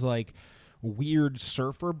off as like weird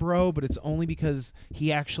surfer bro, but it's only because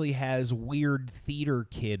he actually has weird theater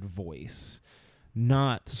kid voice,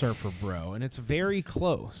 not surfer bro, and it's very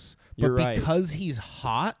close. But You're right. because he's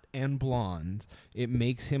hot and blonde, it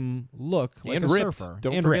makes him look like And a ripped. surfer.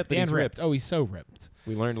 Don't and forget ripped, that he's and ripped. ripped. Oh, he's so ripped.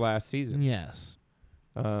 We learned last season. Yes.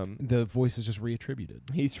 The voice is just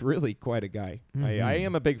reattributed. He's really quite a guy. Mhm. I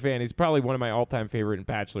am a big fan. He's probably one of my all-time favorite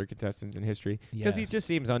Bachelor contestants in history because he Yes. just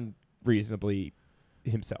seems unreasonably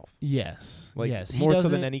himself. Yes. Like, yes. He more so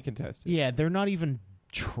doesn't- than any contestant. Yeah, they're not even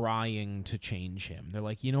trying to change him. They're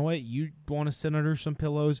like, you know what? You want to sit under some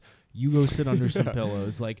pillows? You go sit under some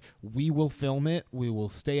pillows. Like, we will film it. We will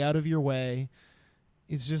stay out of your way.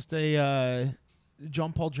 It's just a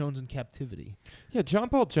John Paul Jones in captivity. Yeah, John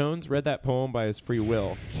Paul Jones read that poem by his free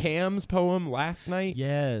will. Cam's poem last night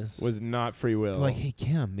Yes. was not free will. It's like, hey,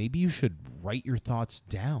 Cam, maybe you should write your thoughts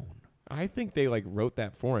down. I think they wrote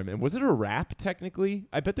that for him. And was it a rap technically?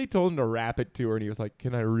 I bet they told him to rap it to her and he was like,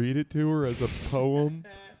 "Can I read it to her as a poem?"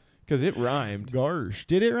 Cuz it rhymed. Gosh.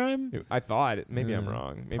 Did it rhyme? I thought it. Maybe I'm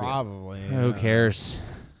wrong. Maybe Probably. Who cares?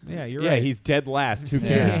 Yeah, you're yeah, right. he's dead last. Who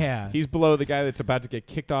cares? Yeah. He's below the guy that's about to get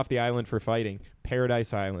kicked off the island for fighting.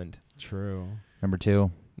 Paradise Island. True. Number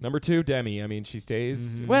 2. Number 2, Demi. I mean, she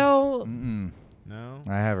stays. Mhm. Well, Mm-mm. No.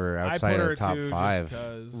 I have her outside of the top 5.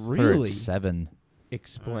 Just Put her at really? 7.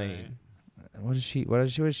 Explain. What is she?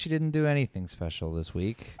 She didn't do anything special this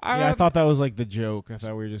week. Yeah, I thought that was like the joke. I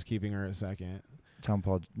thought we were just keeping her a second. John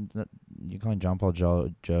Paul. You calling John Paul Joe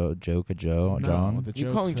Joke a Joe No, John? the You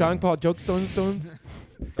joke's, calling John Paul joke stones?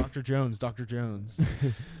 Dr. Jones, Dr. Jones.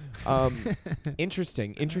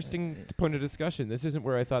 Interesting point of discussion. This isn't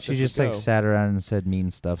where I thought She this just would like go. sat around and said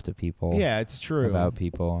mean stuff to people. Yeah, it's true. About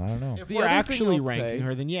people. I don't know. If The we're other thing actually I'll ranking say-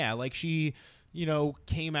 her, then yeah, like she,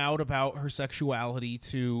 came out about her sexuality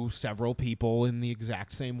to several people in the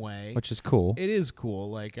exact same way. Which is cool. It is cool.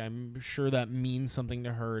 Like, I'm sure that means something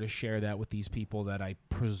to her to share that with these people that I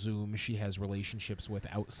presume she has relationships with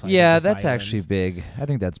outside Yeah, of this that's island. actually big. I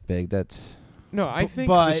think that's big. No, I think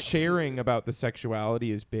the but- sharing about the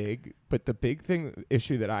sexuality is big, but the big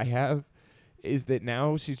issue that I have is that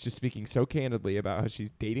now she's just speaking so candidly about how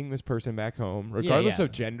she's dating this person back home, regardless yeah.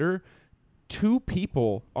 of gender. 2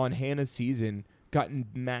 people on Hannah's season got in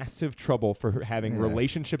massive trouble for having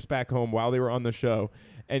relationships back home while they were on the show.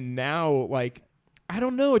 And now, like, I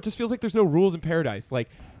don't know. It just feels like there's no rules in Paradise. Like,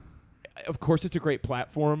 of course, it's a great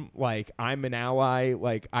platform. Like, I'm an ally.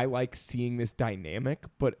 Like, I like seeing this dynamic.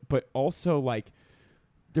 But also, like,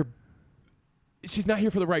 she's not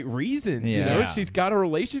here for the right reasons. You know, Yeah. she's got a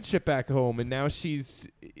relationship back home, and now she's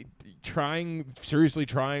seriously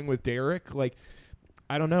trying with Derek. Like,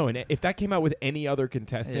 I don't know. And if that came out with any other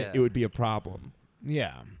contestant, it would be a problem.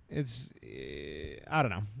 Yeah, it's I don't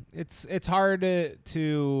know. It's hard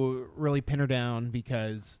to really pin her down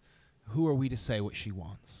because who are we to say what she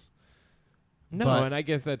wants? No, But- and I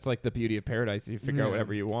guess that's like the beauty of Paradise. You figure out Yeah.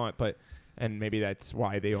 whatever you want, and maybe that's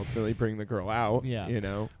why they ultimately bring the girl out. Yeah. You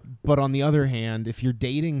know? But on the other hand, if you're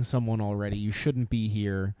dating someone already, you shouldn't be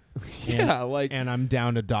here. Yeah, like And I'm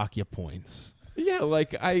down to dock you points. yeah,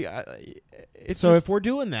 like it's So just, if we're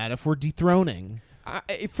doing that, if we're dethroning,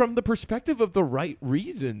 from the perspective of the right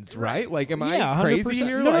reasons, right? Like, am yeah, I crazy 100%.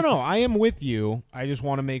 here? No, Like, no, I am with you. I just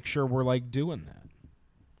want to make sure we're like doing that.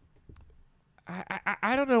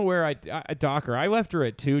 I don't know where I dock her. I left her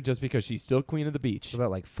at 2 just because she's still queen of the beach. It's about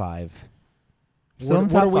like 5.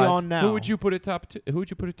 What are we on now? Who would you put at top 2? Who would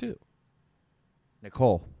you put at 2?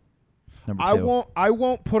 Nicole. Number 2. I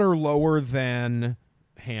won't put her lower than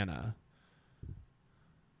Hannah.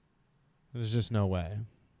 There's just no way.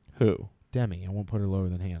 Who? Demi, I won't put her lower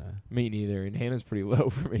than Hannah. Me neither. And Hannah's pretty low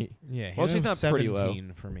for me. Yeah, Well, she's Hannah's not pretty low.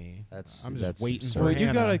 17 for me. I'm just waiting absurd. for Well,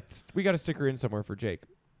 Hannah. we gotta stick her in somewhere for Jake.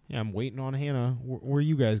 Yeah, I'm waiting on Hannah. Where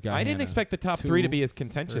you guys got? I didn't Hannah? expect the top 2, 3 to be as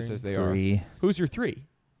contentious 3. as they are. 3. Who's your 3?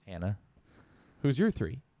 Hannah. Who's your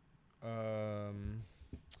 3?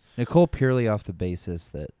 Nicole purely off the basis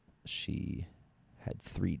that she had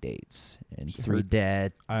 3 dates in So 3 her-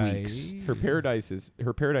 dead weeks. Her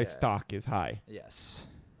paradise stock is high. Yes.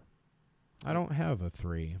 I don't have a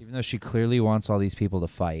 3. Even though she clearly wants all these people to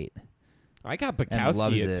fight. I got loves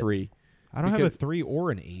Bukowski at it. 3. I don't have a Because- 3 or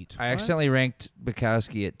an 8. I accidentally ranked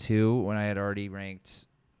Bukowski at 2 when I had already ranked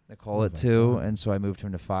Nicole What at have I 2, done? and so I moved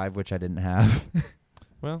him to 5, which I didn't have.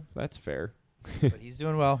 Well, that's fair. But he's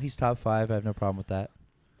doing well. He's top 5. I have no problem with that.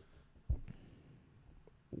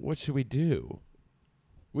 What should we do?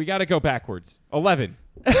 We got to go backwards. 11.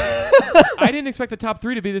 I didn't expect the top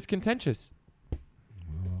 3 to be this contentious.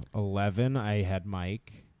 11. I had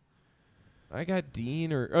Mike. I got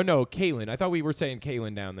Dean oh no, Kaylin. I thought we were saying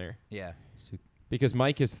Kaylin down there Yeah. because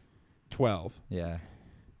Mike is 12. Yeah.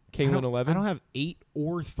 Kaylin 11. I don't have 8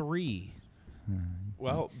 or 3.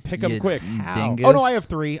 Well, pick them You quick. dingus. Oh no, I have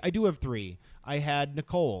 3. I do have 3. I had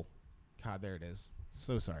Nicole. God, there it is.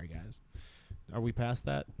 So sorry, guys. Are we past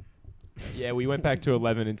that? Yeah, we went back to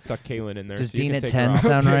 11 and stuck Kaylin in there. Does so you Dean can at take 10 her off.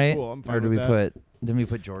 sound Okay, right? cool, I'm fine Or do with we that. didn't we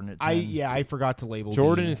put Jordan at 10? I forgot to label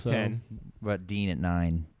Jordan Dean, is so 10. But Dean at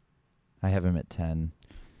 9. I have him at 10.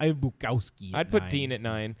 I have Bukowski. I'd put Dean at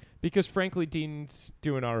 9 because, frankly, Dean's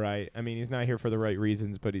doing all right. I mean, he's not here for the right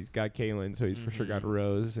reasons, but he's got Kaylin, so he's for sure got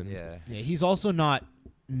Rose. And Yeah. Yeah, he's also not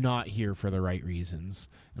here for the right reasons.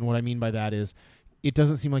 And what I mean by that is it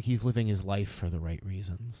doesn't seem like he's living his life for the right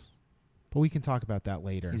reasons. But we can talk about that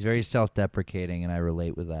later. He's very self-deprecating, and I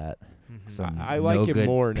relate with that. Mhm. Some I like no him good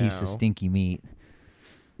more piece now. of stinky meat.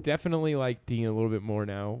 definitely like Dean a little bit more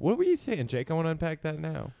now. What were you saying, Jake? I want to unpack that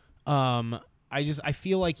now. I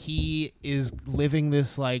feel like he is living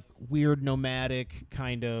this like weird nomadic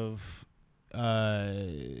kind of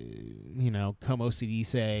como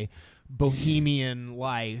Peril-dise bohemian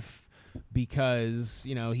life because,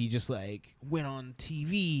 he just like went on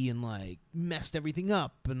TV and like messed everything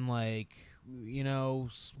up and like,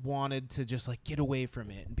 wanted to just like get away from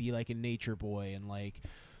it and be like a nature boy and like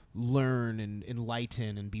learn and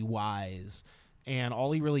enlighten and be wise. And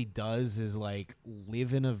all he really does is like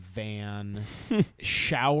live in a van,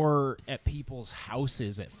 shower at people's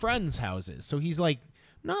houses, at friends' houses. So he's like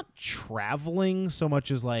not traveling so much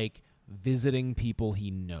as like visiting people he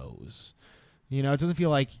knows. You know, it doesn't feel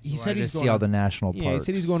like he said he's going see all the national Yeah, parks. he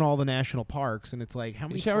said he's going to all the national parks, and it's like how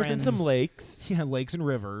many He showers in friends? some lakes. Yeah, lakes and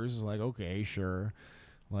rivers. Like, okay, sure.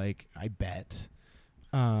 Like, I bet.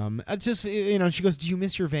 I just, you know, she goes, "Do you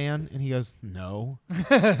miss your van?" And he goes, "No."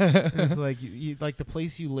 And it's like, you like the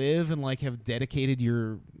place you live and like have dedicated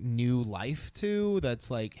your new life to.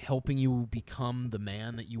 That's like helping you become the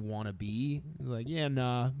man that you want to be. He's like, "Yeah,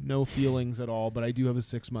 nah, no feelings at all. But I do have a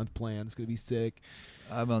 6-month plan. It's gonna be sick."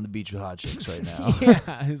 I'm on the beach with hot chicks right now.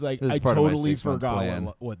 Yeah, he's like, This is I part of my totally 6-month forgot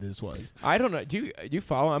plan. what this was. I don't know. Do you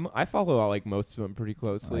follow him? I follow like most of them pretty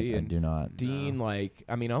closely. I and do not. Dean, like,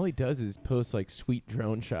 I mean, all he does is post like sweet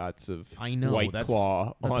drone shots of I know, White that's-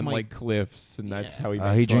 Claw that's on my- like cliffs, and that's Yeah. how he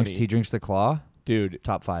makes He money. drinks the claw. Dude,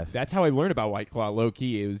 Top 5. that's how I learned about White Claw. Low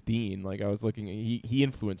key, it was Dean. Like I was looking, he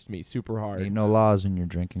influenced me super hard. Ain't no laws when you're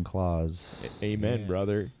drinking claws. Amen, Yes.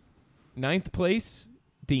 brother. 9th place,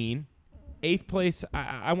 Dean. 8th place,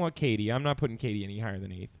 I want Katie. I'm not putting Katie any higher than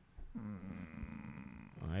 8th.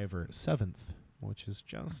 I have her at 7th, which is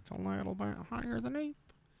just a little bit higher than 8th.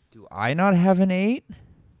 Do I not have an 8?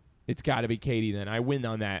 It's got to be Katie then. I win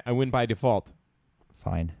on that. I win by default.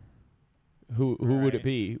 Fine. Who would it Right.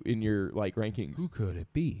 be in your like rankings? Who could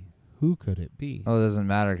it be? Who could it be? Oh, it doesn't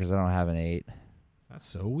matter because I don't have an 8. That's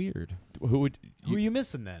so weird. Who would Who are you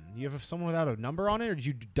missing then? You have someone without a number on it, or did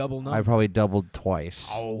you double number? I probably doubled twice.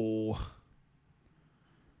 Oh,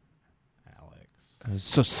 Alex. I was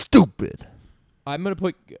so stupid. I'm gonna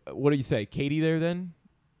put. What do you say, Katie there then,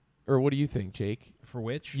 or what do you think, Jake? For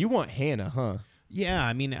which? You want Hannah, huh? Yeah,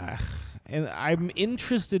 I mean, and I'm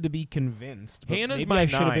interested to be convinced. But Hannah's maybe my I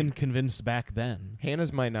should have 9. been convinced back then.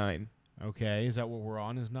 Hannah's my 9. Okay, is that what we're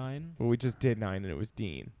on? Is 9? Well, we just did 9, and it was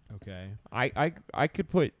Dean. Okay. I could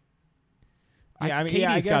put. Yeah, I mean,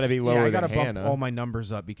 Katie's got to be lower I gotta than bump Hannah. all my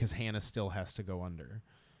numbers up because Hannah still has to go under.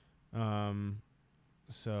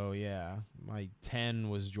 So yeah, my 10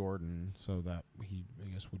 was Jordan, so that he I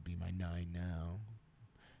guess would be my 9 now.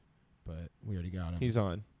 But we already got him. He's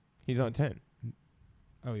on 10.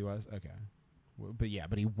 Oh, he was? Okay. But yeah,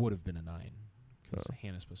 but he would have been a 9 because Oh.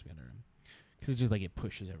 Hannah's supposed to be under him. Because it's just like it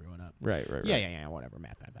pushes everyone up. Right. Yeah, whatever.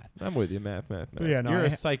 Math. I'm with you, math. Yeah, no, You're I- a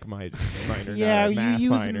psych minor. Yeah, not a math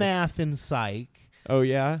you use minor. math in psych. Oh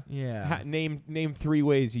yeah. Yeah. Name 3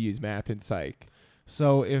 ways you use math in psych.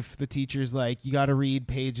 So if the teacher's like, you got to read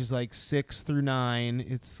pages like 6 through 9,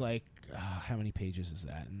 it's like, how many pages is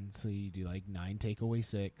that? And so you do like 9 take away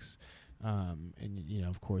 6. And, you know,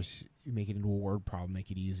 of course, you make it into a word problem,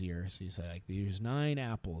 make it easier. So you say, like, there's 9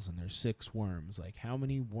 apples and there's 6 worms. Like, how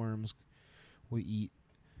many worms will you eat?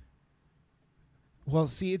 Well,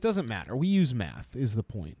 see, it doesn't matter. We use math is the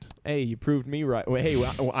point. Hey, you proved me right. Well, hey,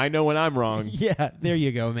 I know when I'm wrong. Yeah, there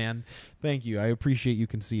you go, man. Thank you. I appreciate you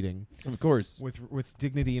conceding Of course. with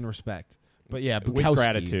dignity and respect. But yeah, With Bukowski.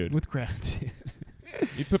 gratitude. With gratitude.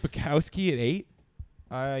 You put Bukowski at 8?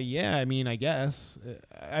 Yeah, I mean, I guess.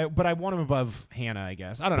 But I want him above Hannah, I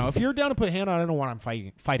guess. I don't know. If you're down to put Hannah, I don't know why I'm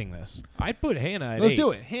fighting this. I'd put Hannah at 8. Let's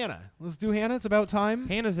do it. Hannah. Let's do Hannah. It's about time.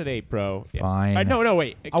 Hannah's at 8, bro. Yeah. Fine. No,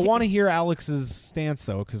 wait. I want to hear Alex's stance,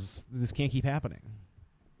 though, because this can't keep happening.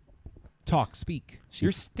 Talk. Speak.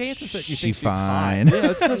 Your stance is that you she think she's hot. fine. Yeah,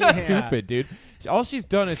 that's so Yeah. stupid, dude. All she's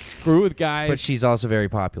done is screw with guys. But she's also very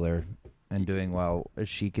popular and doing well.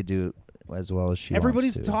 She could do as well as she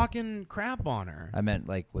Everybody's wants to. talking crap on her. I meant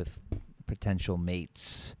like with potential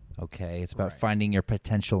mates. Okay, it's about Right. finding your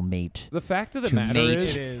potential mate the fact of the to matter mate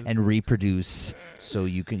is, It is. and reproduce, so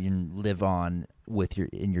you can live on with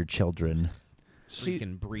your children.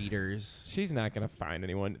 Freaking breeders. she's not going to find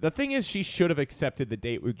anyone. The thing is, she should have accepted the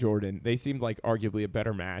date with Jordan. They seemed like arguably a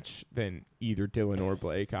better match than either Dylan or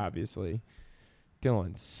Blake, obviously.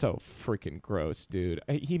 Dylan's so freaking gross, dude.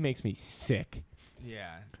 He makes me sick.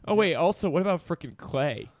 Yeah. Oh, wait. Also, what about freaking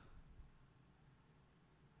Clay?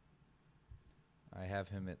 I have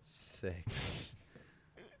him at 6.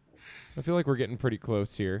 I feel like we're getting pretty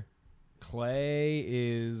close here. Clay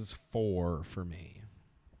is 4 for me.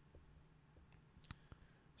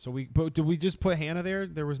 So did we just put Hannah there?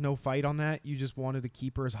 There was no fight on that. You just wanted to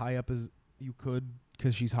keep her as high up as you could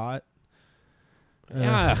because she's hot.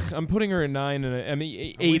 Yeah, I'm putting her at 9 and I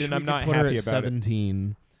 8, wish and we I'm could not put her happy at about it.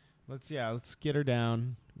 17. Let's get her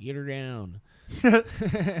down. Get her down.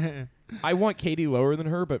 I want Katie lower than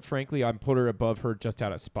her, but frankly, I'm put her above her just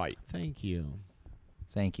out of spite Thank you.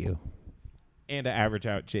 Thank you. and to average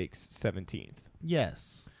out Jake's 17th.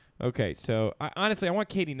 Yes. Okay, so honestly, I want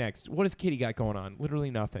Katie next. What has Katie got going on?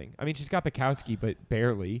 Literally nothing. I mean, she's got Bukowski, but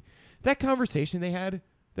barely. That conversation they had,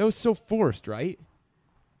 that was so forced, right?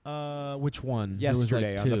 Which one? There was,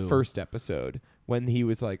 Yesterday like, on the 2. first episode when he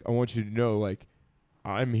was like, I want you to know, like,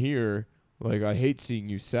 I'm here. Like, I hate seeing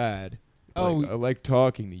you sad. Oh, I like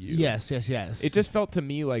talking to you. yes. It just felt to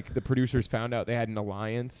me like the producers found out they had an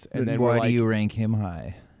alliance, and then why were like, do you rank him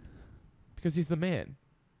high? because he's the man.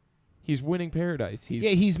 He's winning Paradise.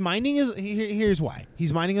 He's minding his. Here's why.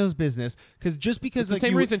 He's minding his business just because it's the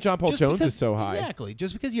same reason John Paul Jones is so high. Exactly.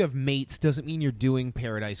 Just because you have mates doesn't mean you're doing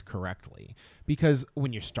Paradise correctly. Because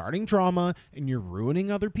when you're starting drama and you're ruining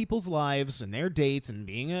other people's lives and their dates and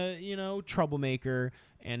being a troublemaker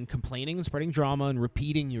and complaining and spreading drama and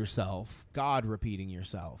repeating yourself, repeating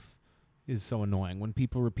yourself is so annoying when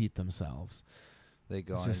people repeat themselves. They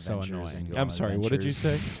go It's on just so adventures annoying. and go I'm on sorry. What did you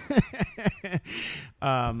adventures. say?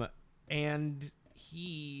 And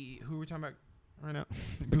who are we talking about right now?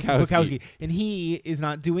 Bukowski. And he is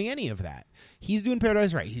not doing any of that. He's doing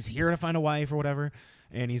Paradise right. He's here to find a wife or whatever.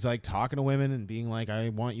 And he's like talking to women and being like, I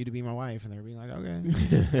want you to be my wife. And they're being like,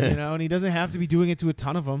 okay. And he doesn't have to be doing it to a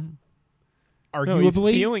ton of them. Arguably, No, he's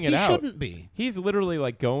feeling it he out. shouldn't be. He's literally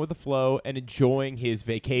like going with the flow and enjoying his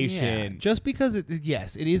vacation. Yeah, just because it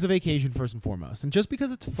is a vacation first and foremost. And just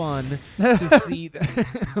because it's fun to see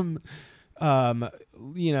them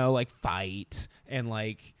like fight and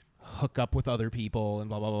like hook up with other people and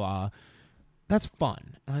blah blah blah blah. That's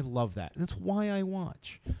fun. And I love that. And that's why I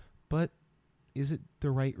watch. But is it the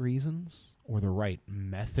right reasons or the right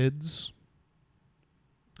methods?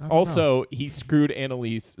 I don't know. Also, he screwed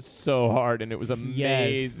Annalise so hard, and it was amazing.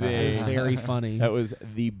 Yes, that was very funny. That was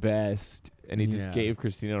the best. And he just Yeah. gave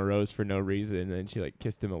Christina a rose for no reason, and then she like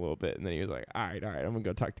kissed him a little bit, and then he was like, all right, I'm gonna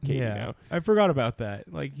go talk to Katie now. I forgot about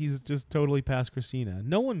that. Like, he's just totally past Christina.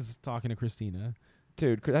 No one's talking to Christina.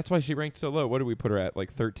 Dude, that's why she ranked so low. What did we put her at?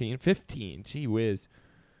 Like 13? 15. Gee whiz.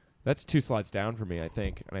 That's 2 slots down for me, I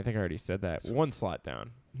think. And I think I already said that. 1 slot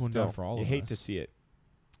down. One Still, down for all you of hate us. to see it.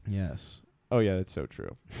 Yes. Oh, yeah, that's so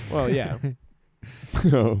true. Well, yeah.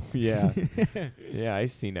 Oh, yeah. Yeah, I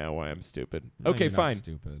see now why I'm stupid. No, Okay, you're not fine.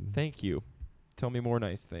 stupid. Thank you. Tell me more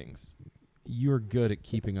nice things. You're good at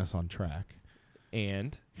keeping us on track.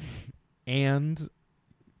 And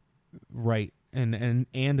Right. And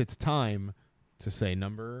it's time to say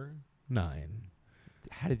number 9.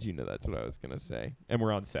 how did you know that's what I was going to say? And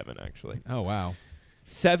we're on 7, actually. Oh, wow.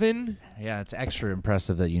 7? Yeah, it's extra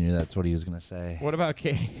impressive that you knew that's what he was going to say. What about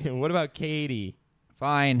What about Katie?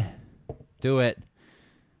 Fine. Do it.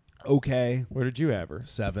 Okay. Where did you have her?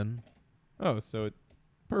 7. Oh, so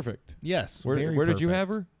Perfect. Yes. Where did you have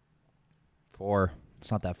her? 4.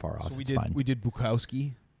 It's not that far off. So it's fine. we did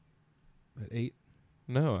Bukowski at 8.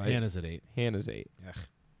 No, Hannah's at 8. Hannah's 8.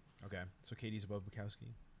 Okay. So Katie's above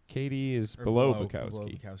Bukowski. Katie is Or below Below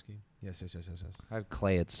Bukowski. Bukowski. Yes. I have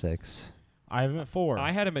Clay at 6. I have him at 4.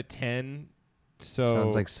 I had him at 10. So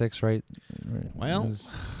Sounds like 6, right? Well,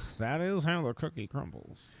 that is how the cookie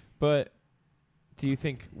crumbles. But do you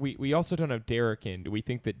think we also don't have Derek in? Do we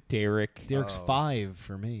think that Derek's Derek's 5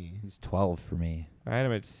 for me. He's 12 for me. I had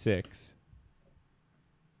him at 6.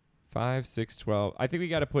 5, 6, 12. I think we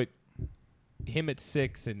got to put him at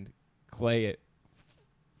 6 and Clay at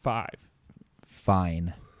 5.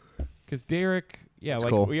 Fine. Because Derek, That's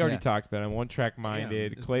like cool. we already Yeah. talked about him, one-track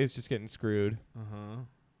minded. Damn. Clay's just getting screwed. Uh-huh.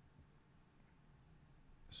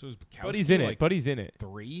 So is Bukowski But he's in it. But he's in it.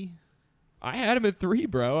 3? I had him at 3,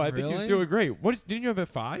 bro. I think he's Really? doing great. What didn't you have at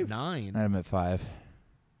 5? 9. I have him at 5.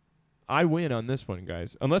 I win on this one,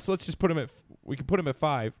 guys. Unless let's just put him at. We can put him at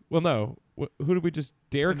 5. Well, no. Who did we just?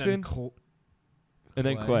 Derek's in, and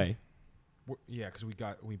then Clay. Yeah, because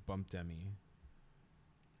we bumped Demi.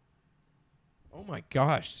 Oh my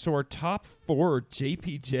gosh! So our top 4 are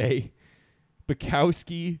JPJ,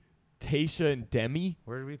 Bukowski, Tasha, and Demi.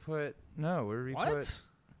 Where did we put? No, where did we put? What?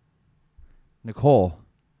 Nicole.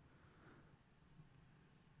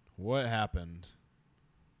 What happened?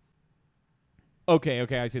 Okay,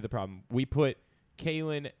 I see the problem. We put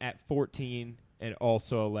Kaylin at 14 and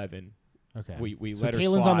also 11. Okay. We so let her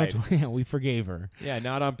Kaylin's slide. on the we forgave her. Yeah,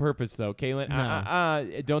 not on purpose though. Kaylin,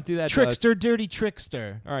 No. don't do that. to Trickster, us. dirty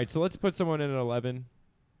trickster. All right, so let's put someone in at 11.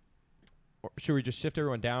 Or should we just shift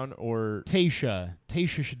everyone down, or Tasha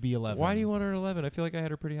should be 11. why do you want her at 11? I feel like I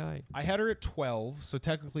had her pretty high. I had her at 12, so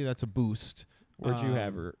technically that's a boost. Where'd you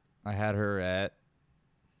have her? I had her at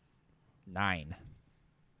 9.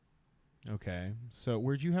 Okay. So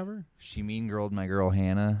where'd you have her? She mean girled my girl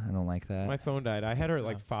Hannah. I don't like that. My phone died. I had her at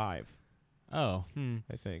like 5. Oh.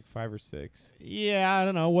 I think 5 or 6. Yeah, I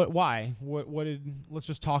don't know. Why? What did let's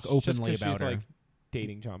just talk Just openly 'cause about she's her. like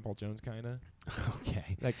dating John Paul Jones, kind of.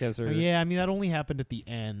 Okay. That gives her. Yeah, I mean that only happened at the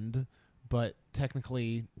end, but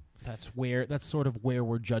technically that's sort of where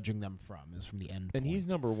we're judging them from, is from the end. And he's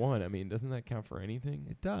point. number 1. I mean, doesn't that count for anything?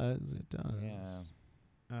 It does. Yeah.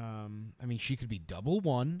 I mean, she could be double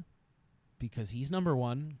 1 because he's number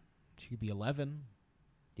 1. She could be 11.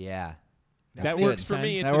 Yeah. That good. works for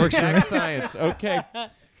me. It's That works for exact science. Okay,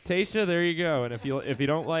 Tasha, there you go. And if you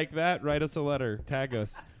don't like that, write us a letter. Tag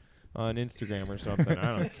us on Instagram or something.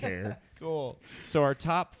 I don't care. Cool. So our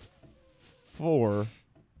top 4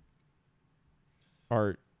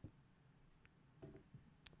 are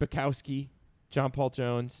Bukowski, John Paul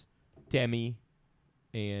Jones, Demi,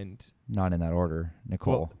 and Not in that order.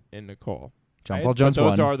 Nicole. and Nicole. John Paul Jones But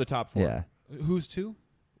those won. are the top 4. Yeah. Who's 2?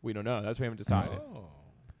 We don't know. That's what we haven't decided. Oh.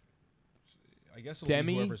 I guess it'll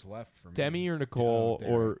Demi- be whoever's left for me. Demi or Nicole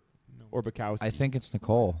Derek. or Bukowski. I think it's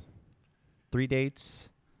Nicole. 3 dates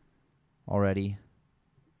already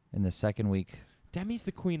in the second week. Demi's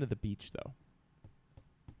the queen of the beach, though.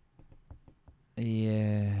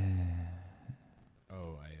 Yeah.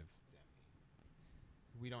 Oh, I have Demi.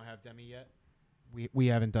 We don't have Demi yet? We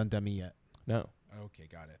haven't done Demi yet. No. Okay,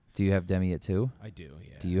 got it. Do you have Demi at 2? I do,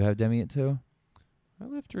 yeah. Do you have Demi at 2? I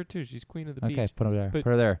left her at 2. She's queen of the Okay, beach. put her there. But- Put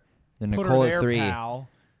her there. Then Put Nicole her at there, 3. pal.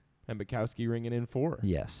 And Bukowski ringing in 4.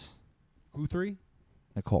 Yes. Who 3?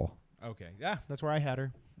 Nicole. Okay. Yeah, that's where I had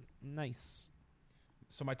her. Nice.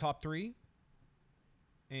 So my top 3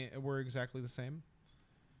 were exactly the same.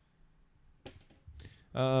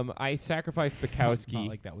 I sacrificed Not Bukowski.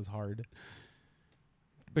 like that was hard.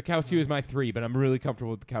 Bukowski was my 3, but I'm really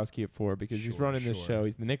comfortable with Bukowski at 4 because he's Sure, running this sure. show.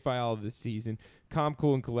 He's the Nick Viall of this season. Calm,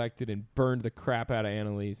 cool, and collected, and burned the crap out of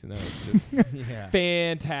Annalise, and that was just Yeah.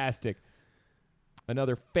 fantastic.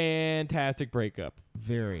 Another fantastic breakup.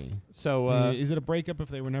 Very. So Is it a breakup if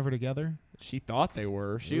they were never together? she thought they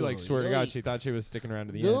were. She swear to God, she thought she was sticking around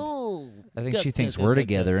to the end. I think she thinks we're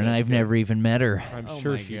together, and I've never even met her. I'm Oh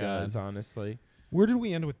sure my she God. does, honestly. Where did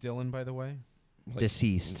we end with Dylan, by the way? Like,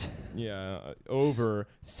 Deceased. Yeah, over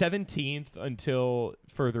 17th until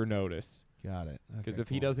further notice. Got it. Because if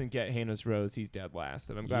he doesn't get Hannah's Rose, he's dead last,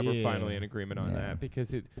 and I'm glad we're finally in agreement on Yeah. that.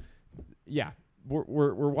 Because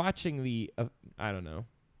we're watching the I don't know,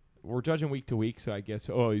 we're judging week to week, so I guess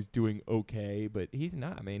he's doing okay, but he's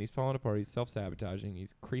not, man. He's falling apart. He's self-sabotaging.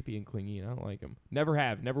 He's creepy and clingy, and I don't like him. Never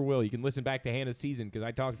have, never will. You can listen back to Hannah's season because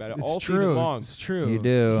I talked about it all season long. It's true. You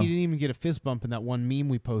do. He didn't even get a fist bump in that one meme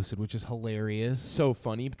we posted, which is hilarious. So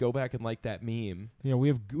funny. Go back and like that meme. yeah, we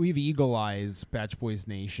have eagle eyes, Batch Boys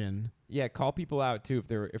Nation. Yeah, call people out too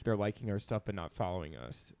if they're liking our stuff but not following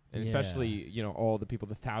us, and Yeah. especially all the people,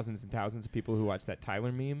 the thousands and thousands of people who watch that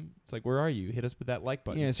Tyler meme. It's like, where are you? Hit us with that like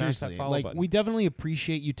button. Yeah, Smash seriously. that follow Like button. we definitely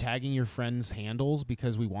appreciate you tagging your friends' handles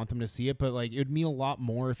because we want them to see it, but like it would mean a lot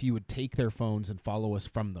more if you would take their phones and follow us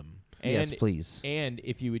from them. Yes, please. And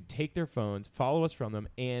if you would take their phones, follow us from them,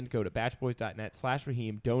 and go to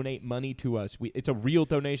batchboys.net/Raheem, donate money to us. It's a real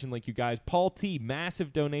donation, like you guys. Paul T,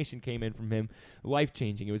 massive donation came in from him,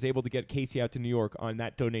 life-changing. He was able to get Casey out to New York on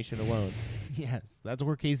that donation alone. Yes, that's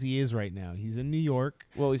where Casey is right now. He's in New York,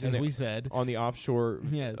 Well, he's as in we said. on the offshore,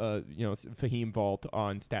 Yes. Fahim vault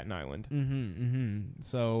on Staten Island.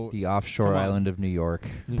 So The offshore Come on. island of New York.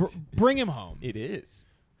 bring him home. It is.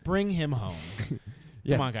 Bring him home.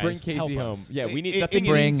 Yeah, Come on, guys. bring Casey help home. us. Yeah, we need. It The thing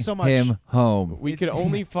Bring is, so much. him home. we could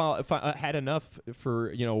only had enough for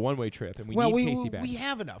a one-way trip, and we need Casey back. we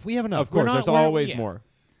have enough. We have enough. Of course, We're there's not- we're- always yeah. more.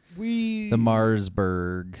 We The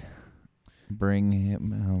Marsburg. Bring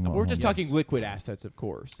him home. We're just Yes. talking liquid assets, of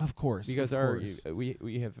course. of course, Because of our course.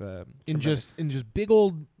 we have in just big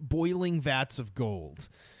old boiling vats of gold.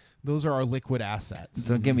 Those are our liquid assets.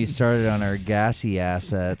 Don't get me started on our gassy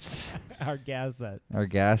assets. Our gas assets. Our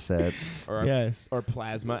gassets. or Yes. or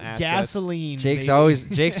plasma assets. Gasoline. Jake's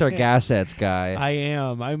baby. Jake's our gassets guy. I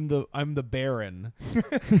am. I'm the Baron.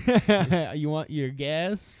 You want your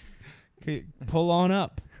gas? Okay, pull on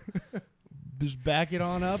up. Just back it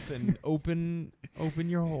on up and open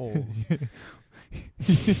your holes.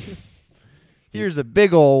 Here's a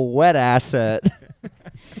big old wet asset.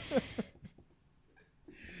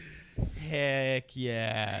 Heck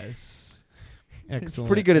yes. Excellent.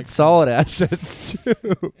 Pretty good at solid assets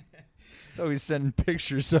too. Always sending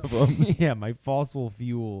pictures of them. Yeah, my fossil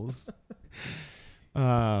fuels. If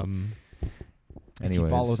you Anyways.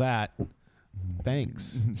 follow that,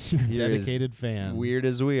 thanks. You're a Here is dedicated fan. Weird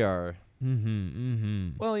as we are.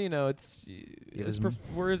 Well, it's is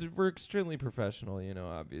we're extremely professional.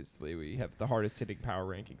 Obviously we have the hardest hitting power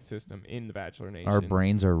ranking system in the Bachelor Nation. Our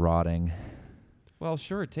brains are rotting. Well,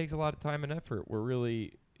 sure, it takes a lot of time and effort. We're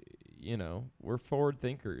really, we're forward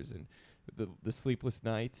thinkers, and the sleepless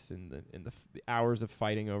nights and the hours of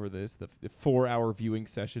fighting over this, the 4-hour viewing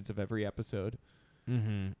sessions of every episode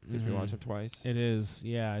because we watch them twice. It is,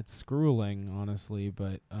 yeah. It's grueling, honestly,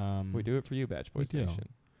 but We do it for you, Batch Boys we do. Nation.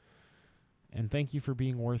 And thank you for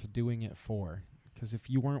being worth doing it for. Because if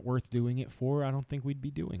you weren't worth doing it for, I don't think we'd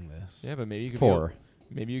be doing this. Yeah, but maybe you could Four.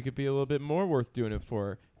 maybe you could be a little bit more worth doing it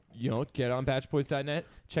for. get on batchboys.net,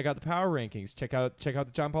 check out the power rankings, check out the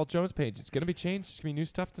John Paul Jones page. It's gonna be changed. There's gonna be new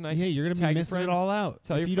stuff tonight. Yeah, you're gonna Tag be your missing it friends. all out.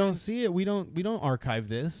 Tell If your you don't friends. see it, we don't archive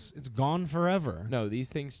this. It's gone forever. No, these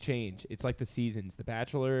things change. It's like the seasons. The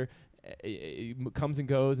Bachelor comes and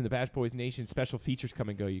goes, and the Batch Boys Nation special features come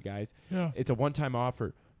and go. You guys, Yeah. it's a one-time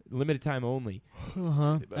offer, limited time only.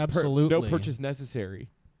 Absolutely. No purchase necessary.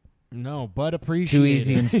 No, but appreciate Too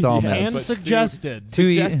easy and installments. but suggested.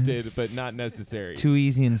 Suggested, but not necessary. Two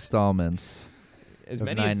easy installments. As of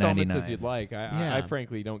many installments as $9.99. you'd like. Yeah. I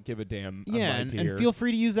frankly don't give a damn. Yeah, on my and tier. feel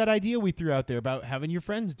free to use that idea we threw out there about having your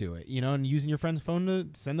friends do it, and using your friend's phone to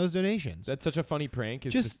send those donations. That's such a funny prank.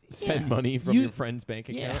 Is Just- just send yeah. money from You- your friend's bank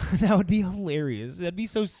yeah, account. that would be hilarious. That'd be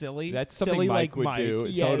so silly. That's something silly Mike like would do.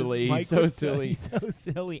 Yes, Totally. Mike He's so would- silly. He's so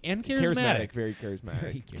silly and Charismatic, charismatic. very charismatic.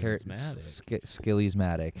 Very charismatic.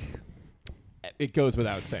 Skillies-matic. It goes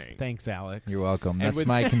without saying. Thanks, Alex. You're welcome. And That's with-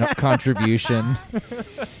 my contribution.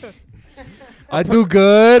 I do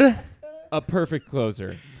good. A perfect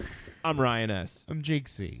closer. I'm Ryan S. I'm Jake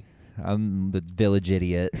C. I'm the village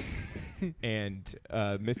idiot. And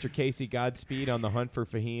Mr. Casey, Godspeed on the hunt for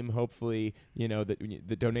Fahim. Hopefully,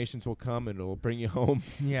 the donations will come and it'll bring you home.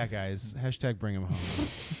 Yeah, guys. # bring him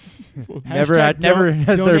home. Never Hashtag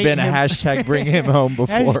has there donate been a him- hashtag bring him home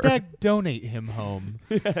before. # donate him home.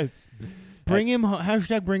 Yes. Bring him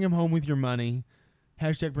 # bring him home with your money.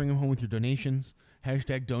 # bring him home with your donations.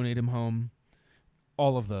 # donate him home.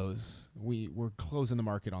 All of those. We're closing the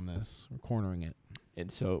market on this. We're cornering it.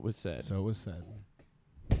 And so it was said. So it was said.